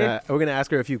 Okay. We're gonna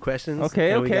ask her a few questions.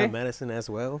 Okay, and We okay. got Madison as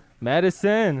well.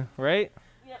 Madison, right?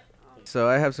 So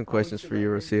I have some questions for you,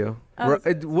 Rocio. Oh.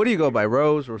 What do you go by?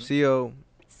 Rose, Rocio,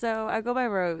 So I go by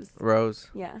Rose. Rose?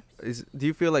 Yeah. Do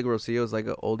you feel like Rocio is like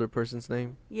an older person's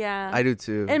name? Yeah. I do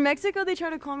too. In Mexico, they try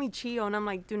to call me Chio, and I'm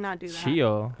like, do not do that.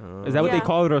 Chio. Is that what they Yeah.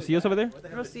 call Rocios over there?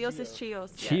 Rocios is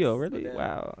Chios. Chio, yes. really?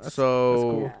 Wow. That's, So, that's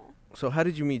cool. so how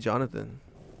did you meet Jonathan?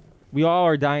 We all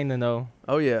are dying to know.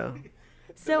 Oh yeah.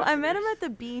 So I met him at the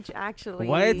beach, actually.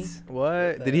 What?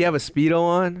 What? Did he have a speedo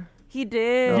on? He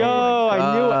did. Yo, Oh,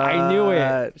 I knew it.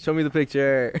 God. Show me the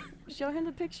picture. Show him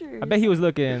the pictures. I bet he was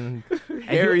looking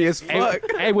Hairy as Hey, fuck.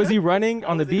 hey, was he running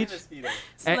on the beach?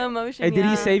 Slow motion. Hey, did yeah.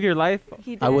 he save your life?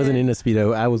 He did. I wasn't in a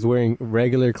speedo. I was wearing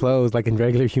regular clothes like a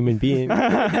regular human being.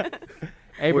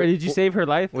 Hey, bro, did you save her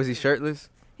life? Was he shirtless?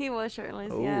 He was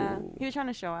shirtless. Yeah. Ooh. He was trying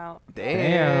to show out.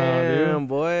 Damn, dude.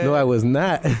 boy. No, I was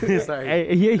not. Sorry.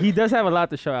 Hey, he does have a lot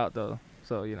to show out though.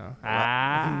 So you know.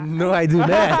 Ah. No, I do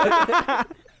not.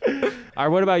 All right,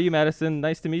 what about you, Madison?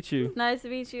 Nice to meet you. Nice to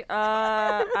meet you.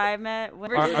 I met.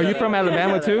 Are you from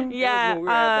Alabama too? Yeah.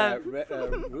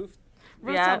 roof.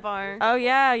 Rooftop Yeah. bar. Oh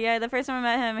yeah. The first time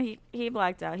I met him, he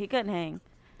blacked out. He couldn't hang.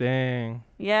 Dang.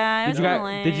 Yeah, it Did was you guys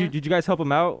lame. did you guys help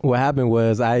him out? What happened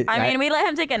was I mean, we let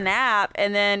him take a nap,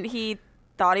 and then he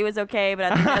thought he was okay,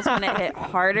 but I think that's when it hit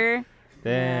harder.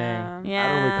 Dang. Yeah.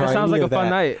 I don't That recall sounds any like a of fun that.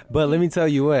 night. But let me tell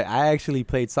you what, I actually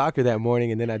played soccer that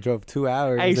morning and then I drove 2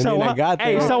 hours Hey, and so then I what- got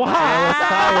there. hey, so and I was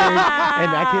tired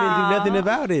and I couldn't do nothing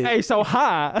about it. Hey, so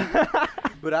hot.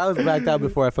 But I was blacked out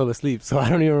before I fell asleep, so I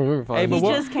don't even remember if I Hey, was but He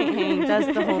what- just can't hang. That's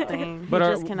the whole thing. but he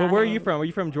just cannot where are you hang. from? Are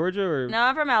you from Georgia or No,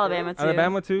 I'm from Alabama too.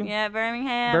 Alabama too? Yeah,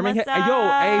 Birmingham. Birmingham. What's Hey, yo,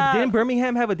 hey, up? didn't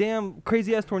Birmingham have a damn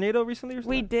crazy ass tornado recently or something?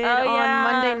 We did Oh, on yeah.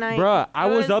 Monday night. Bruh, I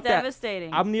It was up that.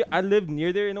 devastating. I live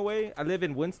near there in a way. I live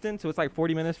in Winston, so it's like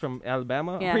 40 minutes from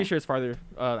Alabama. I'm Yeah. pretty sure it's farther,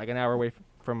 like an hour away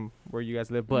from where you guys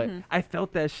live. But Mhm. I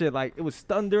felt that shit like it was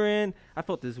thundering. I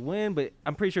felt this wind, but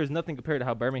I'm pretty sure it's nothing compared to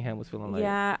how Birmingham was feeling like.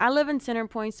 Yeah, I live in Center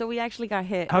Point, so we actually got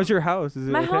hit. How's your house? Is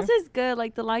it My okay? house is good.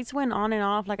 Like the lights went on and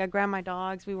off. Like I grabbed my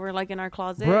dogs. We were like in our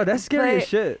closet. Bro, that's scary as But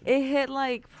shit. It hit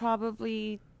like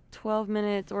probably 12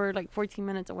 minutes or like 14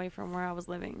 minutes away from where I was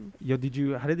living. Yo,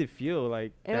 how did it feel?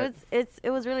 Like It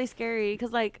was really scary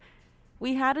because like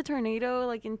we had a tornado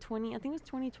like in I think it was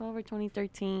 2012 or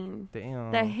 2013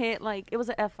 damn. that hit like it was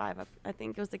an F5. I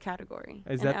think it was the category.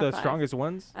 Is an that the F5. strongest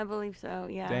ones? I believe so.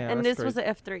 Yeah. Damn, and that's this was crazy.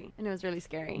 an F3, and it was really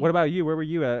scary. What about you? Where were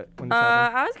you at when this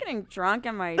happened? I was getting drunk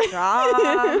in my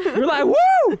job. You're like,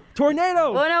 woo!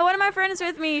 Tornado! Well, no, one of my friends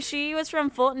with me, she was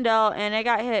from Fultondale, and it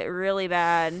got hit really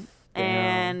bad.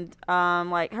 Damn.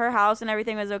 And like her house and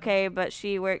everything was okay, but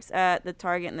she works at the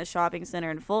Target in the shopping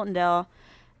center in Fultondale,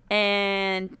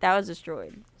 and that was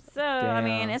destroyed. So I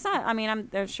mean, Damn. it's not. I mean,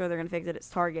 they're sure they're gonna fix it. It's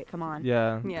Target. Come on.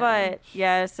 Yeah. Yeah. But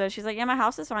yeah, so she's like, yeah, my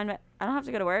house is fine, but I don't have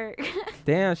to go to work.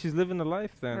 Damn, she's living the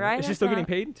life then. Right, Is she that's still not- getting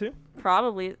paid too?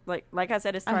 Probably, like I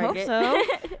said, it's I hope Target. so.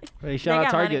 Hey, shout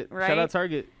out got money, Target. Shout right? out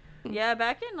Target. Yeah,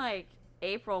 back in like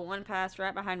April, one passed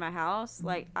right behind my house.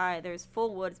 Like there's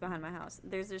full woods behind my house.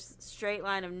 There's this straight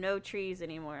line of no trees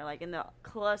anymore. Like in the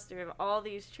cluster of all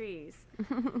these trees.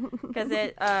 Because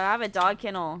I have a dog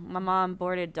kennel. My mom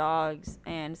boarded dogs,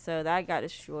 and so that got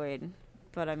destroyed.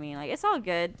 But I mean, like it's all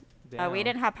good. We Damn.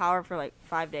 didn't have power for like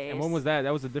 5 days. And when was that?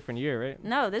 That was a different year, right?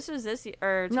 No, this was this year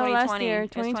or No, 2020. last year,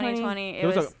 It was 2020. It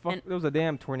There was a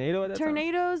damn tornado at that time.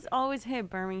 Tornadoes always hit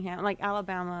Birmingham, like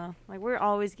Alabama. Like we're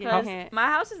always getting Because hit. my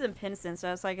house is in Pinston,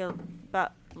 so it's like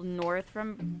about north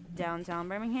from downtown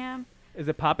Birmingham. Is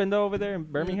it popping though over there in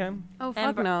Birmingham? Oh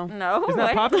And fuck no. No. It's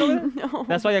not what? popping over there? No.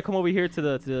 That's why I come over here to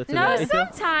the No, ATL?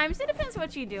 sometimes it depends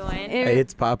what you're doing. Hey,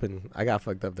 it's popping. I got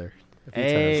fucked up there. a few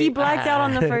Hey. He blacked out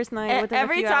on the first night. within a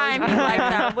Every few time hours. he like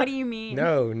that. What do you mean?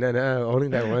 times. No. Only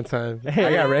that one time. I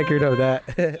got record of that.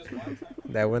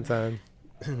 That one time.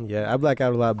 Yeah, I black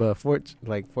out a lot, but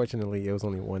fortunately, it was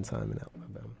only one time in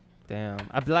Alabama. Damn.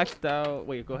 I blacked out.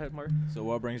 Wait, go ahead, Mark. So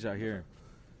what brings you out here?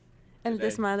 El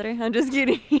desmadre. I'm just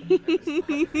kidding.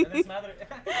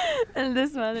 El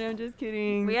desmadre. I'm just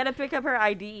kidding. We had to pick up her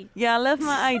ID. Yeah, I left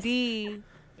my ID.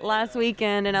 last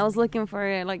weekend, and I was looking for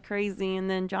it like crazy, and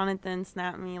then Jonathan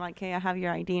snapped me like, "Hey, I have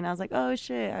your ID," and I was like, "Oh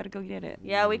shit, I had to go get it."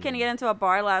 Yeah, we couldn't get into a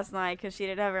bar last night because she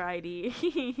didn't have her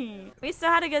ID. We still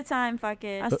had a good time. Fuck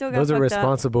it. I still got Those are fucked up.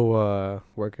 responsible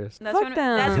workers. That's Fuck when,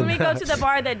 them. that's when we go to the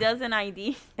bar that doesn't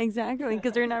ID. Exactly,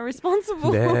 because they're not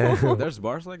responsible. Damn. There's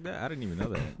bars like that. I didn't even know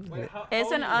that. Wait, how It's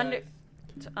old an are you under.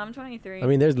 guys? I'm 23. I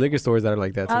mean, there's liquor stores that are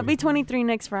like that too. I'll be 23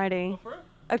 next Friday. Oh, for real?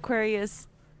 Aquarius.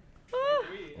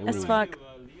 Wait, As what fuck. are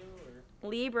you, Leo or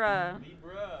Libra.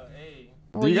 Libra? Hey.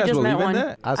 Well, Do you guys just met believe in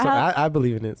one. that? I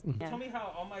believe in it. Yeah. Tell me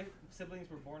how all my siblings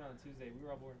were born on a Tuesday. We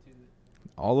were all born Tuesday.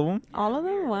 All of them? All of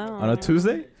them? Wow. On a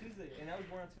Tuesday? Tuesday, and I was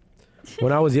born on Tuesday.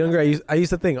 When I was younger, I used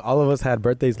to think all of us had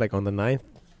birthdays like on the 9th,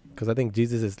 because I think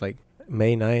Jesus is like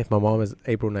May 9th. My mom is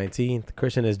April 19th.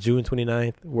 Christian is June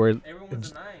 29th. We're Everyone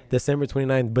was a 9. December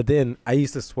 29th. But then I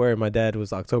used to swear my dad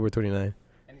was October 29th.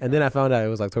 And then I found out it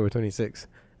was October 26th.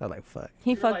 I was like, fuck.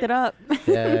 He fucked it up.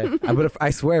 Yeah.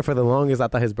 I swear for the longest, I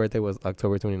thought his birthday was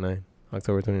October 29th.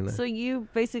 October 29th. So you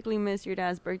basically missed your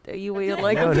dad's birthday. You waited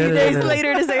like No, a no, few no, days no.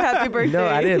 later to say happy birthday. No,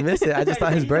 I didn't miss it. I just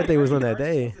thought his birthday was on that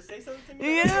day.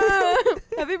 Yeah.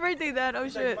 Happy birthday, Dad. Oh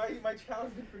shit. My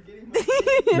child's been forgetting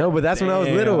my No, but that's when I was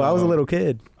little. I was a Damn. little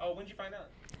kid. Oh, when'd you find out?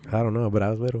 I don't know, but I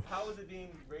was little. How was it being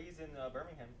raised in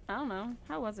Birmingham? I don't know.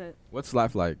 How was it? What's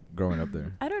life like growing up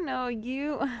there? I don't know.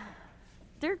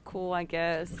 They're cool, I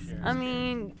guess. I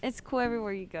mean, it's cool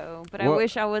everywhere you go, but I What-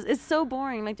 wish I was. It's so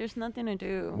boring. Like, there's nothing to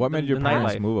do. What made your the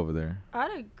parents nightlife. move over there? I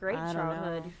had a great I don't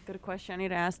childhood. know. Good question. I need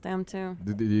to ask them too.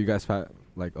 Do you guys have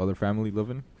like other family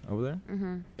living over there?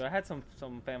 Mm-hmm. So I had some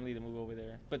family to move over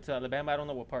there, but to Alabama, I don't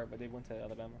know what part, but they went to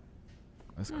Alabama.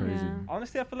 That's Oh, crazy. yeah.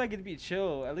 Honestly, I feel like it'd be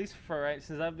chill, at least for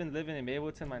since I've been living in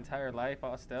Mapleton my entire life.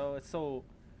 Austell, it's so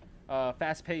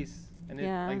fast paced, and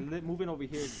Yeah. moving over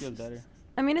here feels better.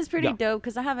 I mean, it's pretty Yeah. dope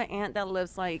because I have an aunt that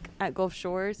lives like at Gulf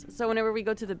Shores. So whenever we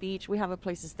go to the beach, we have a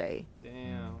place to stay.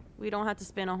 Damn. We don't have to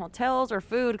spend on hotels or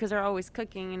food because they're always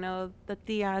cooking. You know, the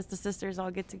tias, the sisters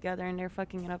all get together and they're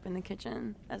fucking it up in the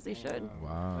kitchen as they should.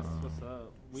 Wow. That's what's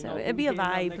up. We So know it'd who be a hitting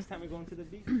up vibe. Next time we going to the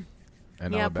beach.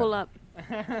 And Yeah, all pull that.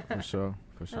 up. For sure.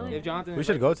 For sure. Really? If Jonathan, We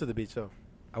should go to the beach though.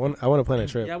 I want to plan a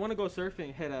trip. Yeah, I want to go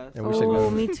surfing, head ass. And we should Oh, go.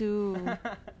 me too.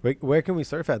 Where can we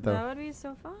surf at That though? would be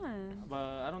so fun. But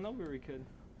I don't know where we could.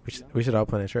 We should all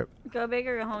plan a trip. Go big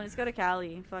or go home. Just go to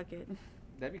Cali. Fuck it.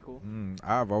 That'd be cool.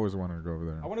 I've always wanted to go over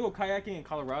there. I want to go kayaking in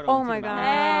Colorado. Oh into my the God.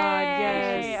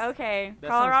 mountains. Hey, yes. okay. That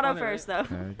sounds Colorado fun, first, right?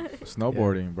 though. Okay.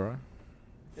 Snowboarding, bro.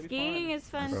 That'd be Skiing fun. is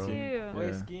fun Bro. too. Oh, yeah,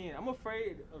 Yeah. skiing. I'm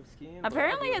afraid of skiing. but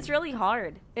Apparently, I'll do it's it. really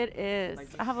hard. It is. Like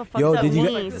I have a this. fucked Yo, up did you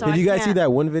knee, so I did you guys see can't.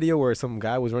 that one video where some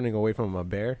guy was running away from a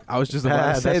bear? I was just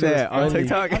about to say That shit was that on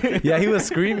funny. TikTok. Yeah, he was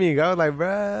screaming. I was like,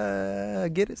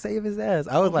 bruh, get it, save his ass.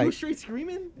 I was He like, was straight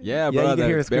screaming. Yeah, Yeah, bro. you can that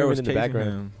hear bear it screaming was in the chasing background.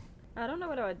 him. I don't know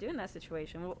what I would do in that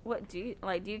situation. What do you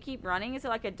like? Do you keep running? Is it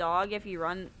like a dog? If you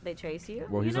run, they chase you.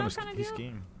 Well, you he's know on a kind of he's deal?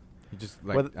 skiing. He just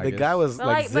like well, I the guess- guy was But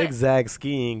like like- but- zigzag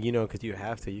skiing, you know, because you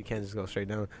have to. You can't just go straight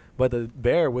down. But the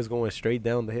bear was going straight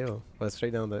down the hill,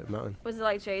 straight down the mountain. Was it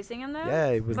like chasing him though? Yeah,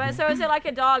 it was. But so is it like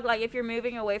a dog? Like if you're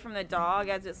moving away from the dog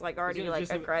as it's like already gonna like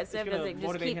just- it's aggressive, does gonna it just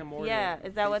motivate keep? him more to Yeah,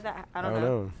 is that what that? I don't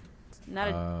know. Not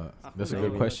a, That's a Maybe.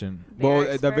 good question. Bear Well,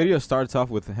 the expert? video starts off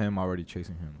with him already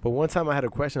chasing him. But one time I had a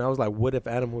question. I was like, what if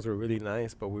animals were really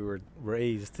nice, but we were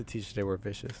raised to teach they were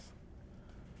vicious?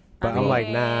 But I'm like,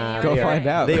 nah. you Go wanna find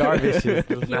out. They are vicious.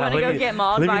 You Nah, want to let go me- get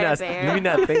mauled let me by a not, bear? Let me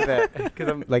not think that. Because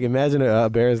I'm like, imagine a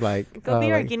bear's like, Go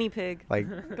be our like, guinea pig.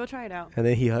 like, Go try it out. and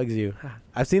then he hugs you.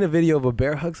 I've seen a video of a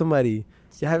bear hug somebody.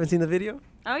 You haven't seen the video?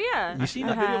 Oh yeah. You seen I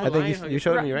the video? have. Of I a think lion you hugging?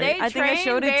 showed me, right? They I think I train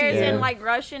showed it to bears you. in Yeah. like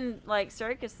Russian like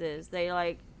circuses. They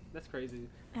like That's crazy.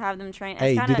 have them train.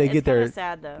 Hey, it's did kinda, they get it's kinda their-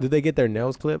 sad though? Did they get their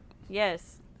nails clipped?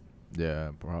 Yes,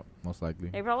 Yeah, most likely.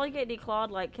 they probably get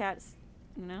declawed like cats.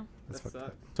 You know? That's That fucked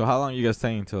up. sucks. So how long are you guys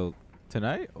staying till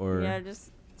tonight or? Yeah,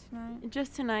 just tonight.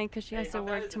 Just tonight because she has Hey, to how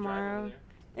bad work is the drive over tomorrow.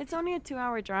 there? It's only a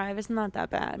 2-hour drive. It's not that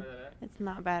bad. Better than that? It's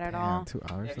not bad at Damn, all. 2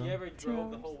 hours. Have you though? ever 2 drove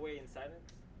the hours. whole way in silence?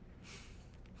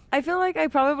 I feel like I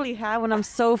probably have when I'm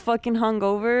so fucking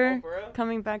hungover Oh, for real?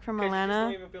 coming back from 'Cause you just Atlanta.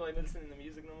 don't even feel like listening to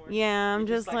music no more? Yeah, I'm You're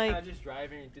just kinda like, just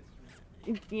driving and just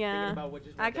thinking yeah. about what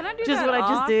just I went kinda down. do Just that what I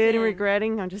just did and often.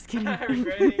 regretting. I'm just kidding.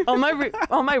 Regretting.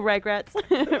 all my regrets.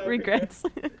 Regrets.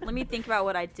 Let me think about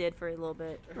what I did for a little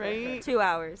bit. Right? 2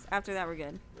 hours. After that, we're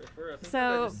good. For real. Sometimes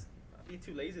So- I just be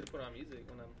too lazy to put on music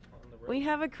when I'm on the road. We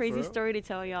have a crazy real? story to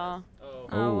tell y'all. Oh.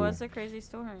 Oh, Ooh. what's a crazy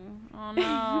story? Oh no.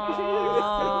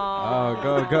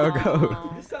 Oh,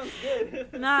 go. This sounds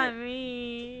good. Not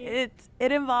me.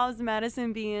 It involves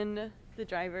Madison being the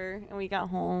driver, and we got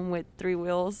home with 3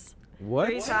 wheels. What?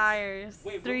 3 tires.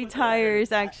 Wait, 3 what was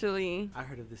tires, actually. I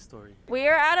heard of this story. We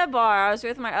were at a bar. I was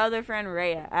with my other friend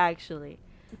Rhea, actually,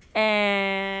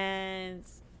 and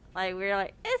like we were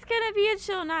like, it's gonna be a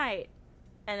chill night,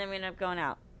 and then we ended up going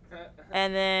out,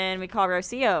 and then we called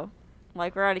Rocio.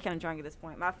 Like we're already kind of drunk at this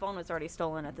point. My phone was already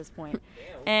stolen at this point,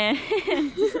 and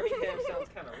sounds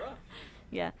kind of rough.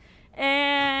 yeah,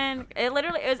 and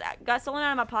it got stolen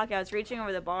out of my pocket. I was reaching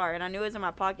over the bar, and I knew it was in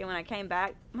my pocket. When I came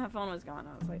back, my phone was gone.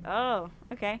 I was like, oh,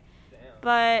 okay. Damn.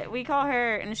 But we call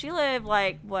her, and she lived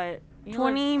like what? You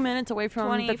 20 minutes away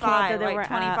from the club that they were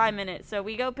 25 at. minutes. So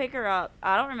we go pick her up.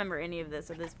 I don't remember any of this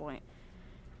at this point.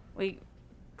 We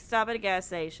stop at a gas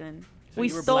station. So We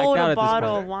you were stole blacked out a at this bottle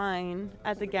point. of wine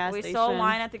at the gas We station. stole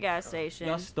wine at the gas station.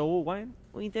 Y'all stole wine?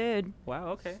 We did. Wow.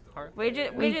 Okay. Hard. We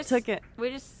We just took it. We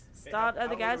just stopped at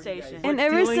the gas station. And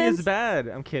ever Stealing is since- bad.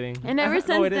 I'm kidding. And ever No,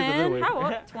 since it is a little then- bit. How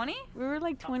old? 20? We were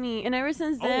like 20. And ever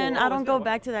since Oh, then, oh, I don't it's go been a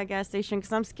back to that gas station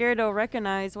because I'm scared they'll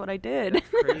recognize what I did.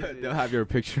 Crazy. They'll have your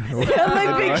picture. Got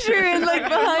my picture and like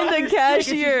behind the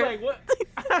cashier. Like, what?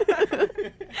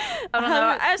 I don't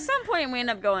know. At some point, we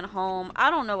ended up going home. I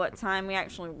don't know what time we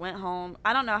actually went home.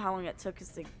 I don't know how long it took us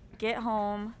to get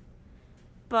home.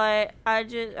 But I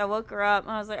woke her up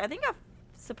and I was like, I think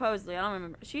supposedly, I don't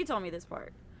remember. She told me this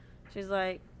part. She's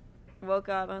like, woke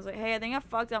up and I was like, hey, I think I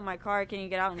fucked up my car. Can you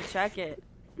get out and check it?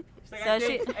 So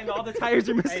and all the tires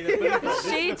are missing.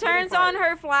 She turns on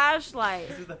her flashlight.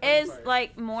 This is the funny It's part.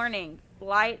 like morning.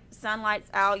 Sunlight's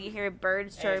out. You hear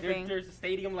birds chirping. There's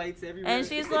stadium lights everywhere. And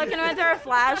she's looking with her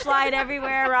flashlight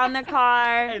everywhere around the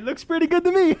car. Hey, looks pretty good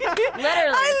to me. Literally.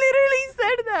 I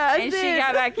literally said that. I And she said-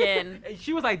 got back in. Hey,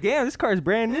 she was like, "Damn, this car is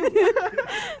brand new."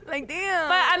 Like, damn.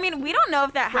 But I mean, we don't know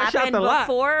if that Fresh out happened the lot.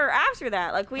 before or after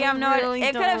that. Like, we We have no really idea.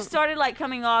 It could have don't. started like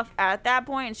coming off at that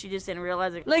point, and she just didn't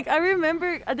realize it. Like, I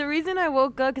remember the reason I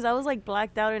woke up because I was like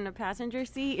blacked out in the passenger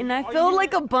seat and I Oh, felt you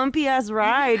like a bumpy ass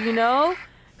ride, you know?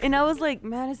 And I was like,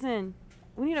 Madison,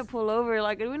 we need to pull over.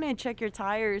 Like, we need to check your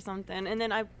tire or something. And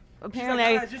then apparently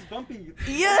I. just bumpy.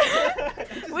 Yeah,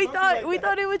 we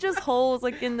thought it was just holes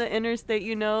like in the interstate,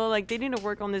 you know, like they need to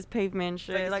work on this pavement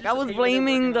shit. it's Like just I was the pavement they're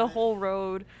blaming working the on. whole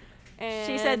road. And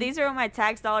She said, "These are what my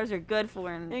tax dollars are good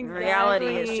for." In reality,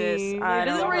 it's Exactly. just Like, I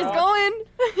this is don't where know. it's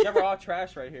going. Yeah, we're all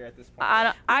trash right here at this point.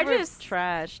 I We're just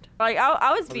trashed. like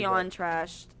I was Believe beyond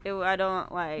trashed. I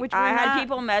don't like. Which I we're had not-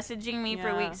 people messaging me for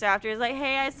Yeah. weeks after. It's like,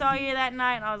 "Hey, I saw you that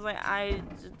night," and I was like, "I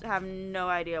just have no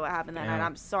idea what happened that night. Damn.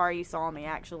 I'm sorry you saw me,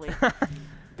 actually."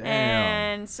 Damn.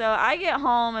 And so I get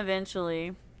home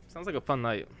eventually, Sounds like a fun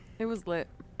night. It was lit.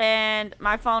 and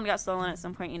my phone got stolen at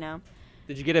some point. You know,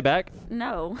 Did you get it back?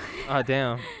 no. Oh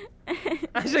damn.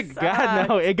 I said, It God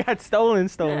no, it got stolen.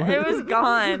 It was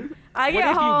gone. I What get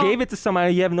if home. you gave it to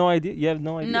somebody? You have no idea. You have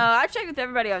no idea. No, I checked with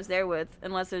everybody I was there with,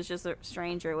 unless it was just a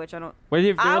stranger, which I don't. What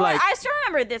if they were like? I still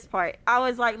remember this part. I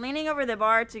was like leaning over the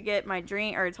bar to get my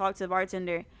drink or talk to the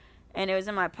bartender, and it was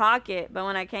in my pocket. But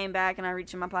when I came back and I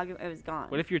reached in my pocket, it was gone.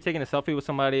 What if you were taking a selfie with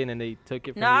somebody and then they took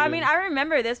it from No, you? I mean I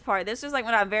remember this part. This was like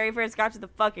when I very first got to the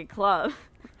fucking club.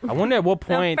 I wonder at what The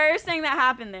point. first thing that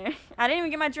happened there. I didn't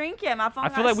even get my drink yet. My phone. I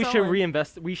feel got like we should stolen.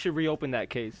 reinvest. We should reopen that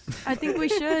case. I think we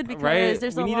should because Right?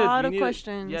 there's We a need lot we of need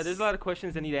questions. Yeah, there's a lot of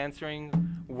questions that need answering.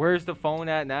 Where's the phone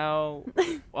at now?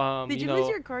 Did you know, lose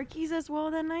your car keys as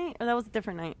well that night? Or that was a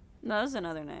different night? No, this was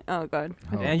another night. Oh, God.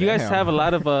 Oh, And you guys damn. have a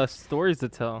lot of stories to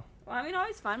tell. Well, I mean, I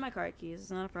always find my car keys. It's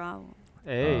not a problem.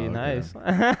 Hey, Oh, nice.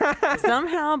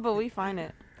 Somehow, but we find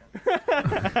it. Not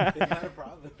a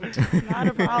problem. Not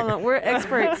a problem. We're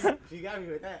experts. You got me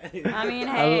with that. I mean,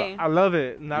 hey. I love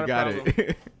it. Not You a got problem.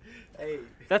 it. Hey.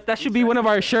 That should be one of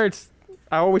our shirts.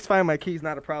 I always find my keys.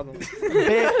 Not a problem.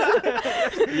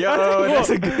 Yo, that's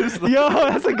a good slogan. Yo,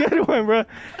 that's a good one, bro.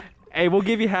 Hey, we'll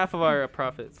give you half of our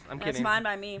profits. I'm That's kidding. fine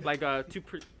by me. Like 2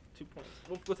 points.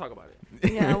 We'll talk about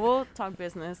it. Yeah, we'll talk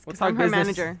business. We'll 'cause talk I'm her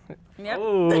business. manager. Yep.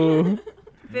 Oh.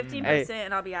 15%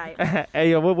 and I'll be alright.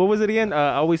 Hey, yo, what was it again?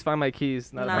 I always find my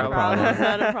keys. Not, Not a a problem. problem.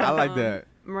 Not a problem. I like that.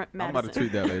 I'm about to Madison.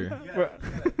 tweet that later.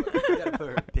 You gotta put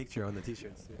her picture on the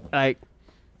t-shirts too. like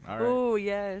All right. Ooh,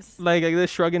 yes. like this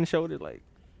shrugging shoulder, like.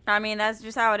 I mean, that's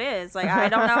just how it is. Like, I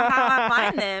don't know how I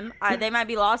find them. They might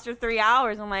be lost for 3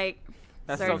 hours. I'm like,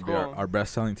 That's Sorry. so That'd be our, cool. our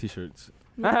best-selling T-shirts.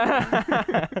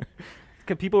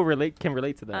 Can people relate? Can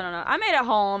relate to that? I don't know. I made it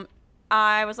home.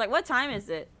 I was like, what time is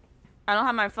it? I don't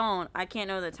have my phone. I can't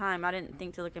know the time. I didn't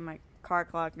think to look at my car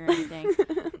clock or anything.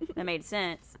 That made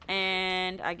sense.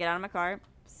 And I get out of my car.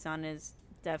 Sun is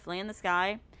definitely in the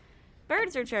sky.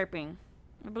 Birds are chirping.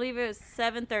 I believe it was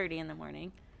 7:30 in the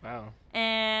morning. Wow.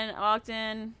 And I walked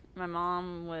in. My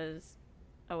mom was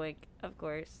awake, of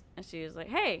course. And she was like,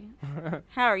 hey,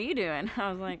 how are you doing?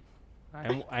 I was like,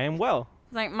 I am well.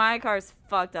 It's like, my car's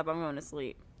fucked up. I'm going to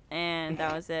sleep. And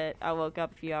that was it. I woke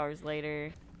up a few hours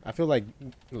later. I feel like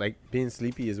being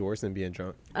sleepy is worse than being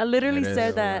drunk. I literally It is.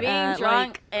 said that. Being at,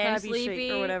 drunk like, and Krabby Shake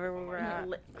sleepy. or whatever we were at.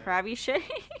 Krabby Shake?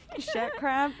 Shat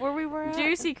crab, where we were at?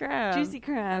 Juicy crab. Juicy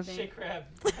crab. Shit crab.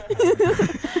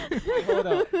 Hold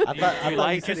up. I thought you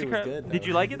like you said Juicy it was crab? good, Did though.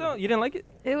 you like it though? You didn't like it?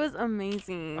 It was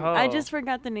amazing. I Oh. just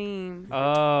forgot the name.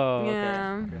 Oh.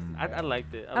 Yeah. Okay. I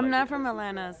liked it. I'm not from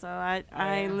Atlanta, so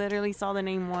I literally saw the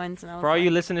name once and I was For all like,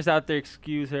 you listeners out there,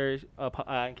 excuse her.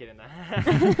 I'm kidding.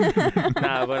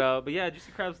 Nah, but yeah,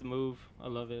 Juicy Crab's the move. I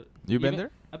love it. You been Even-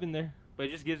 there? I've been there, but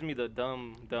it just gives me the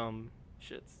dumb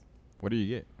shits. What do you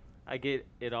get? I get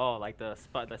it all, like the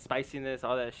spiciness,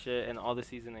 all that shit, and all the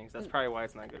seasonings. That's probably why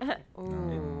it's not good. For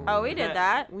me. Ooh. Oh, we did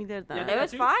that. We did Yeah, that. It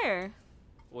was too? fire.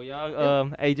 Well,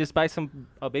 y'all, hey, just buy some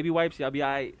baby wipes. Y'all be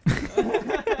alright.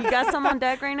 You got some on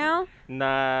deck right now?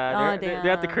 Nah, Oh, they're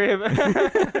at the crib.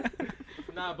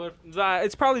 Nah,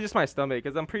 it's probably just my stomach,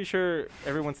 because I'm pretty sure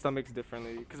everyone's stomach's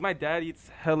differently. Because my dad eats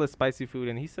hella spicy food,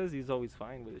 and he says he's always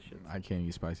fine with his shit. I can't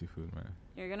eat spicy food, man.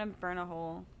 You're going to burn a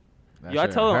hole. That Yo, I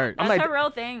shit tell him- hurt. I'm That's like- a real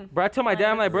thing. Bro, I tell my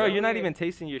dad, I'm like, bro, So you're not weird. even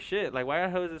tasting your shit. Like, why the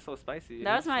hell is it so spicy?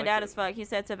 That was It's my like dad it. as fuck. He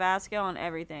said Tabasco on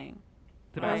everything.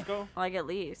 Tabasco? Like, at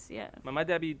least, yeah. My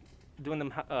dad be doing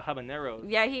them habaneros.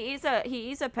 Yeah, he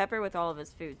eats a pepper with all of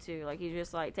his food too. Like, he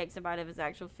just like takes a bite of his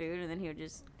actual food and then he would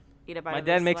just eat a bite. My of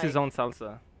dad his, makes his like- own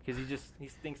salsa. Because he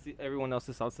thinks everyone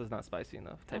else's salsa is not spicy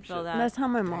enough. I Type feel shit. that. That's how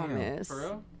my mom Damn. is. For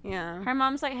real? Yeah. Her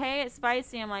mom's like, hey, it's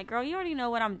spicy. I'm like, girl, you already know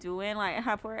what I'm doing. Like,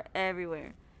 I pour it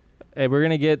everywhere. Hey, we're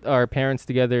gonna get our parents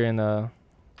together and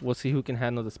we'll see who can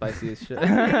handle the spiciest shit.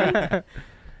 Yeah,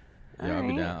 I'll be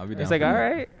Alright. down. I'll be down. It's like, for all that.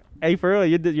 right. Hey, for real,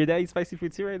 your dad eats spicy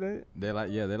food too, right? Then? They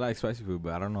like spicy food,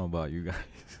 but I don't know about you guys.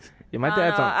 Yeah, my I don't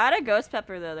dad's know. on I had a ghost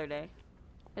pepper the other day.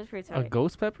 It was pretty a tight.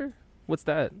 ghost pepper. What's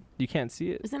that? You can't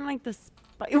see it. Isn't like the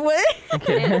what?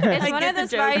 It's I one get of the the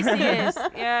joke. spiciest.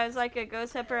 Yeah, it's like a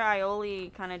ghost pepper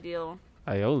aioli kind of deal.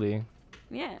 Aioli.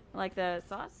 Yeah, like the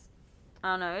sauce.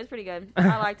 I don't know. It was pretty good.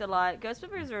 I liked it a lot. Ghost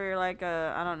peppers are like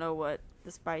I don't know what the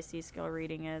spicy scale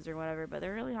reading is or whatever, but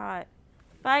they're really hot.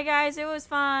 Bye, guys. It was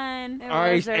fun. It All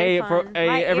right, was very hey, fun. hey,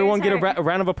 My everyone, ears get hurt. a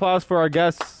round of applause for our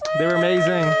guests. They were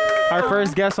amazing. Our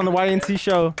first guest on the YNC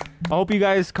show. I hope you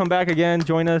guys come back again,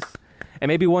 join us, and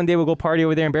maybe one day we'll go party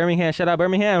over there in Birmingham. Shout out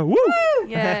Birmingham! Woo!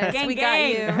 Yes, Gang, we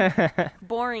gang. got you.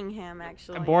 Boringham,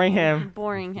 actually. Boringham.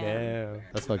 Boringham. Yeah,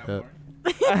 that's fucked up.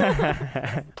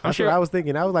 I'm That's sure. what I was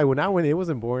thinking. I was like, when I went, it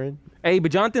wasn't boring. Hey,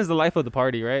 but Jonathan's the life of the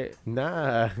party, right?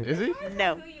 Nah. Is he?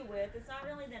 No. Who you with? It's not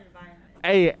really the environment.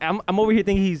 Hey, I'm over here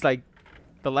thinking he's like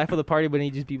the life of the party, but then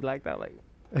he just be blacked out like.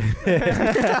 Last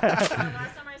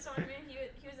time I saw him, he was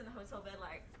in the hotel bed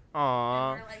like.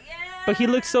 Aww. We're like, yeah. But he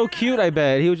looked so cute. I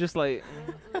bet he was just like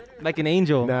an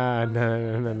angel. Nah.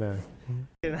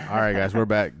 All right, guys, we're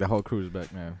back. The whole crew's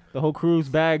back, man. The whole crew's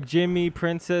back. Jimmy,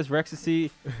 Princess, Rexacy,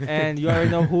 and you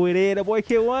already know who it is. The boy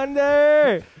Kid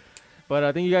Wonder.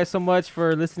 But thank you guys so much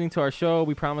for listening to our show.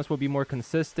 We promise we'll be more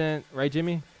consistent, right,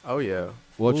 Jimmy? Oh yeah.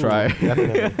 We'll Ooh, try.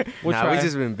 definitely. We'll nah, try. we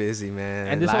just been busy, man.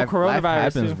 And this Life- whole coronavirus life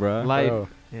happens, too. bro. Life. Bro,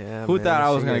 yeah, Who man, thought I that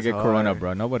was shit gonna gets get corona, hard.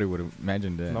 bro? Nobody would have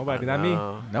imagined that. Nobody, I not me.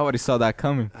 know. Nobody saw that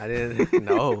coming. I didn't.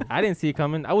 No. I didn't see it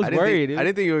coming. I was I didn't worried. Think, I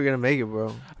didn't think you were gonna make it,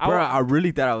 bro. Bro, I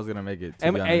really thought I was gonna make it.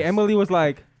 To be Hey, honest. Emily was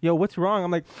like, "Yo, what's wrong?"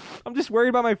 I'm like, "I'm just worried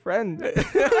about my friend."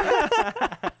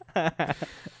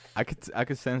 I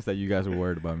could sense that you guys were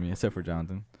worried about me, except for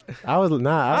Jonathan. I was nah.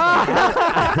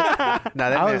 Nah, that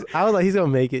man. I was like, he's gonna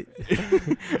make it.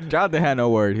 Jonathan had no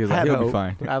word. He was I like, had he'll be hope.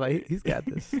 fine. I was like, he's got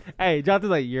this. Hey,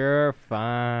 Jonathan's like, "You're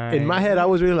fine." In my head, I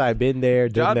was really like, been there,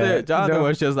 done that. Jonathan you know?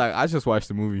 was just like, I just watched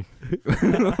the movie.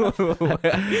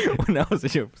 When I was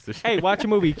in your position. Hey, watch a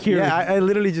movie. Cure. Yeah, I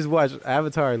literally just watched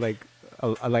Avatar. Like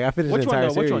I finished Which the one, entire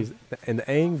though? Which one? series. And the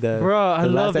Aang, the Bro, I the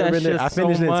love last that airbender, shit I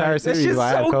finished so the entire much. That series shit's while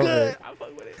I had so COVID. good. I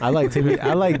fuck with it.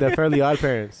 I like the Fairly Odd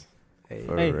Parents. Hey,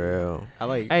 For Hey. real. I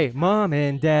like. Hey, Mom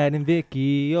and Dad and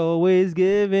Vicky always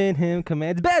giving him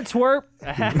commands. Bad twerp.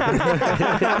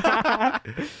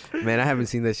 Man, I haven't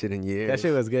seen that shit in years. That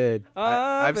shit was good.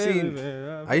 I've seen-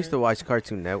 I used to watch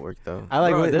Cartoon Network though. I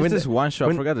like Bro, when, there's when this one show. I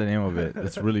when- forgot the name of it.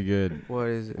 It's really good. What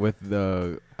is it? With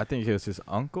I think it was his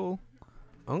uncle,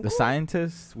 Uncle? the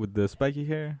scientist with the spiky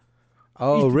hair.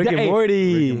 oh Rick and Hey,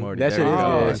 Morty. Rick and Morty, That there shit you is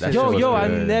go. good. That That shit Yo, was yo,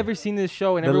 I've good. never seen this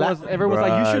show, and The everyone's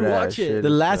like, you should Bruh, that watch shit it. The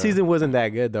last Uh, season wasn't that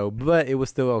good though, but it was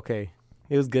still okay.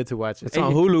 It was good to watch it. It's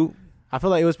on Hulu. I feel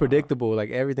like it was predictable. Like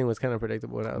everything was kind of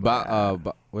predictable. And I was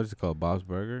like, What is it called? Bob's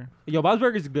Burger. Yo, Bob's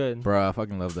Burgers is good. Bro, I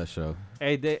fucking love that show.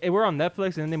 Hey, they were on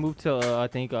Netflix, and then they moved to I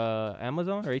think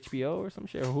Amazon or HBO or some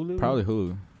shit or Hulu. Probably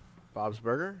Hulu. Bob's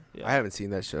Burger? Yeah. I haven't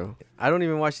seen that show. I don't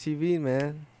even watch TV,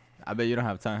 man. I bet you don't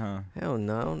have time, huh? Hell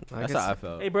no. That's how I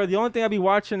felt. Hey, bro, the only thing I be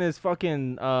watching is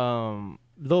fucking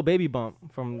Lil Baby Bump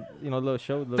from little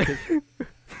show, little kids.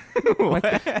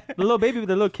 The little baby with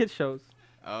the little kid shows.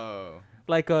 Oh.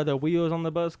 Like the wheels on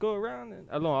the bus go around.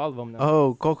 I know all of them now.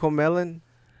 Oh, Coco Melon.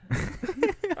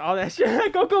 All that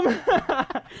shit. Go.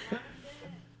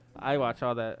 I watch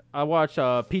all that. I watch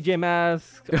PJ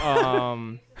Masks.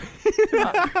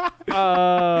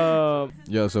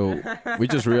 Yo, so we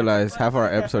just realized half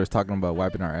our episode is talking about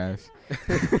wiping our ass.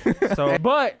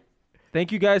 But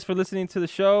thank you guys for listening to the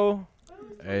show.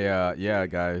 Hey, yeah,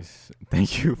 guys,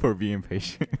 thank you for being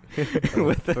patient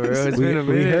with For real, us. it's been a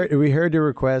minute. We heard your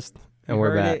request, and We we're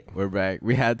heard back. it. We're back.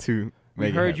 We had to. We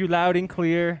Make it heard happen. you loud and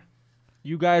clear.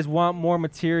 You guys want more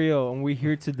material, and we're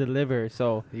here to deliver.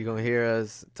 So You're going to hear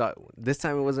us talk. This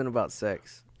time it wasn't about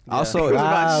sex. Also, It was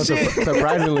about Wow, shit.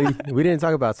 surprisingly, we didn't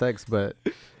talk about sex, but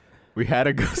we had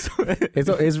to go somewhere. it's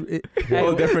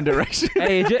whole different direction.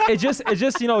 hey, it just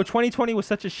 2020 was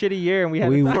such a shitty year, and we had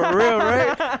We- to- For real,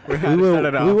 right?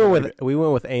 we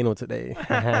went with anal today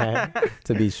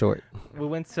to be short. we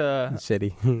went to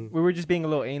Shitty. we were just being a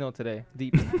little anal today,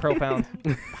 deep, profound.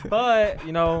 But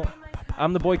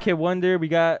I'm the boy Kid Wonder. We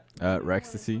got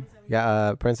Rextasy.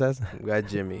 Yeah, princess. We got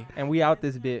Jimmy. and we out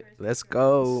this bit. Let's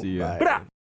go. See ya. Bye.